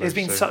 thanks, It's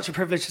been Lucy. such a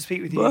privilege to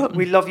speak with you. Well-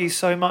 We love you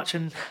so much,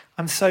 and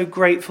I'm so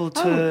grateful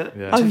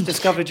to have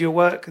discovered your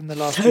work in the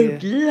last year.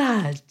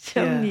 Glad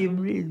somebody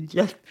really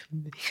just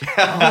me.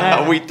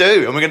 We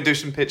do, and we're going to do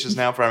some pictures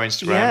now for our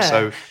Instagram. Yeah.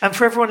 So, and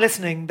for everyone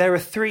listening, there are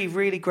 3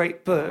 really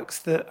great books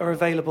that are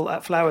available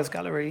at Flowers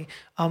Gallery.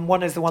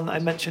 One is the one that I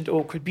mentioned,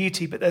 Awkward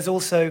Beauty, but there's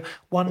also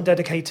one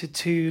dedicated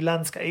to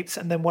landscapes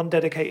and then one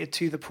dedicated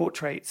to the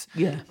portraits,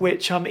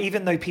 which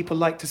even though people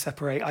like to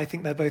separate, I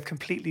think they're both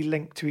completely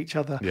linked to each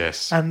other.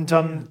 Yes. And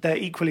they're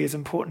equally as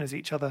important as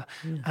each other.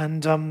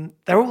 And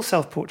they're all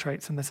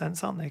self-portraits in the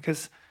sense, aren't they?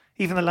 Because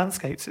even the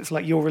landscapes, it's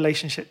like your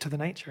relationship to the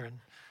nature.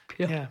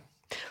 And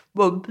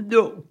Well,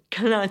 look,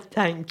 can I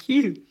thank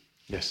you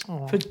yes.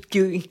 for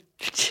doing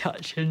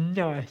such a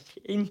nice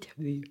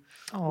interview,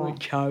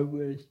 which I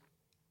was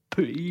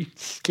pretty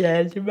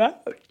scared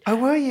about. Oh,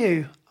 were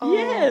you? Oh,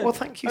 Yeah. Well,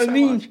 thank you so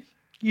much.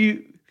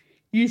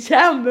 You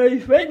sound very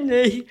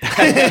friendly,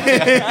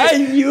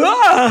 and you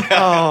are.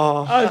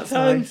 Oh, that's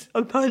nice.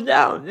 I find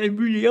out they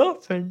really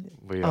often.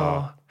 We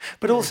are.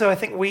 But also, I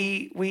think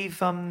we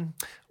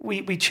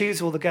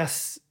choose all the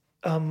guests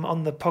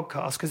on the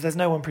podcast because there's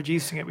no one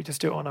producing it. We just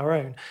do it on our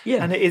own.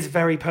 Yeah. And it is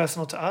very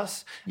personal to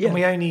us. Yeah. And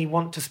we only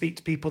want to speak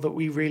to people that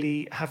we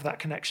really have that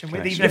connection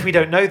with, even if we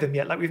don't know them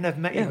yet. Like, we've never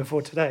met you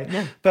before today.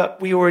 Yeah.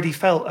 But we already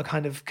felt a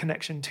kind of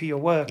connection to your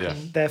work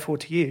and therefore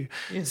to you.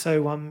 Yeah.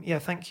 So,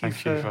 thank you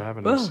for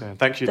having us. Yeah.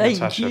 Thank you,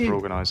 Natasha, for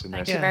organising this.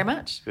 Thank you very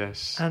much.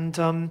 Yes.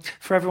 And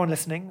for everyone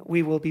listening,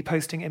 we will be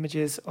posting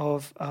images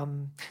of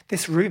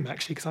this room,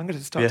 actually, because I'm going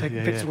to start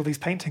taking pictures of all these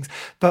paintings,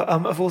 but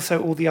of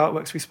also all the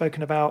artworks we've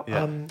spoken about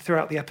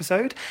throughout the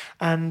episode.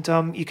 And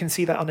you can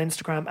see that on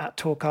Instagram at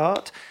Talk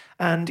Art.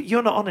 And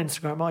you're not on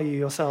Instagram, are you,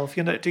 yourself?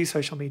 You don't do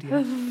social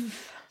media.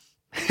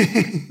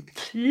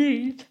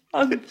 Please,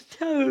 I'm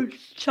so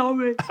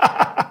sorry.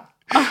 I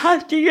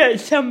have to get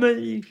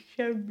somebody to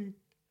show me.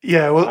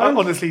 Yeah, well,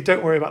 honestly,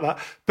 don't worry about that.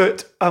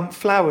 But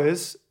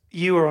Flowers,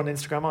 you are on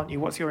Instagram, aren't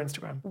you? What's your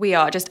Instagram? We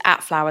are just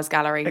at Flowers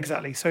Gallery.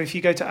 Exactly. So if you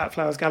go to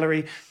 @Flowers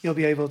Gallery, you'll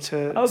be able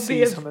to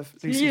see some of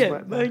Lucy's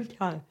work there.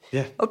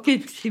 Yeah. I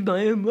can see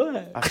my own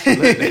work.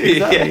 Absolutely.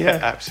 Exactly,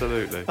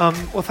 Absolutely.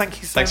 Well,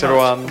 thank you so Thanks, much.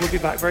 everyone. We'll be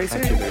back very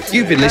soon.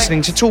 You've been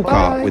listening to Talk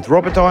Art with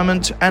Robert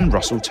Diamond and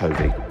Russell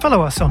Tovey.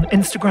 Follow us on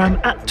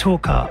Instagram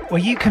 @TalkArt,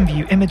 where you can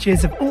view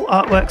images of all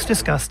artworks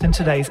discussed in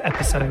today's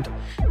episode,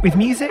 with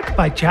music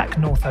by Jack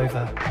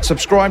Northover.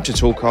 Subscribe to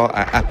Talk Art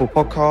at Apple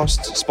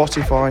Podcasts,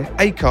 Spotify,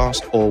 Acast,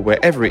 or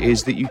wherever it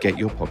is that you get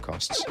your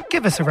podcasts.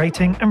 Give us a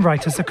rating and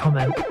write us a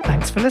comment.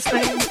 Thanks for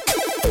listening.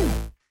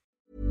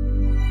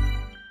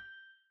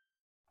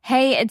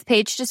 Hey, it's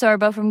Paige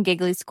DeSorbo from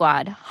Giggly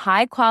Squad.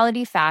 High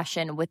quality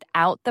fashion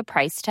without the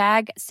price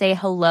tag. Say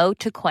hello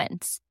to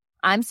Quince.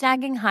 I'm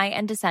snagging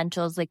high-end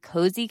essentials like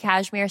cozy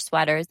cashmere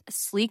sweaters,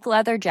 sleek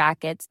leather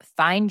jackets,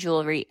 fine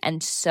jewelry,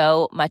 and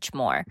so much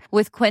more.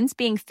 With Quince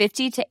being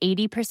 50 to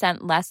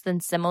 80% less than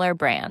similar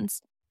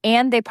brands.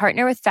 And they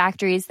partner with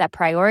factories that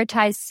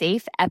prioritize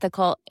safe,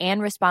 ethical,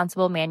 and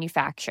responsible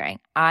manufacturing.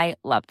 I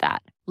love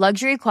that.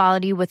 Luxury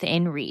quality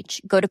within reach.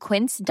 Go to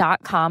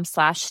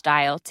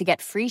quince.com/style to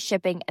get free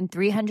shipping and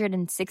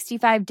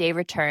 365-day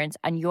returns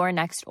on your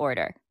next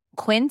order.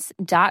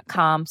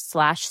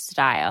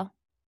 Quince.com/style.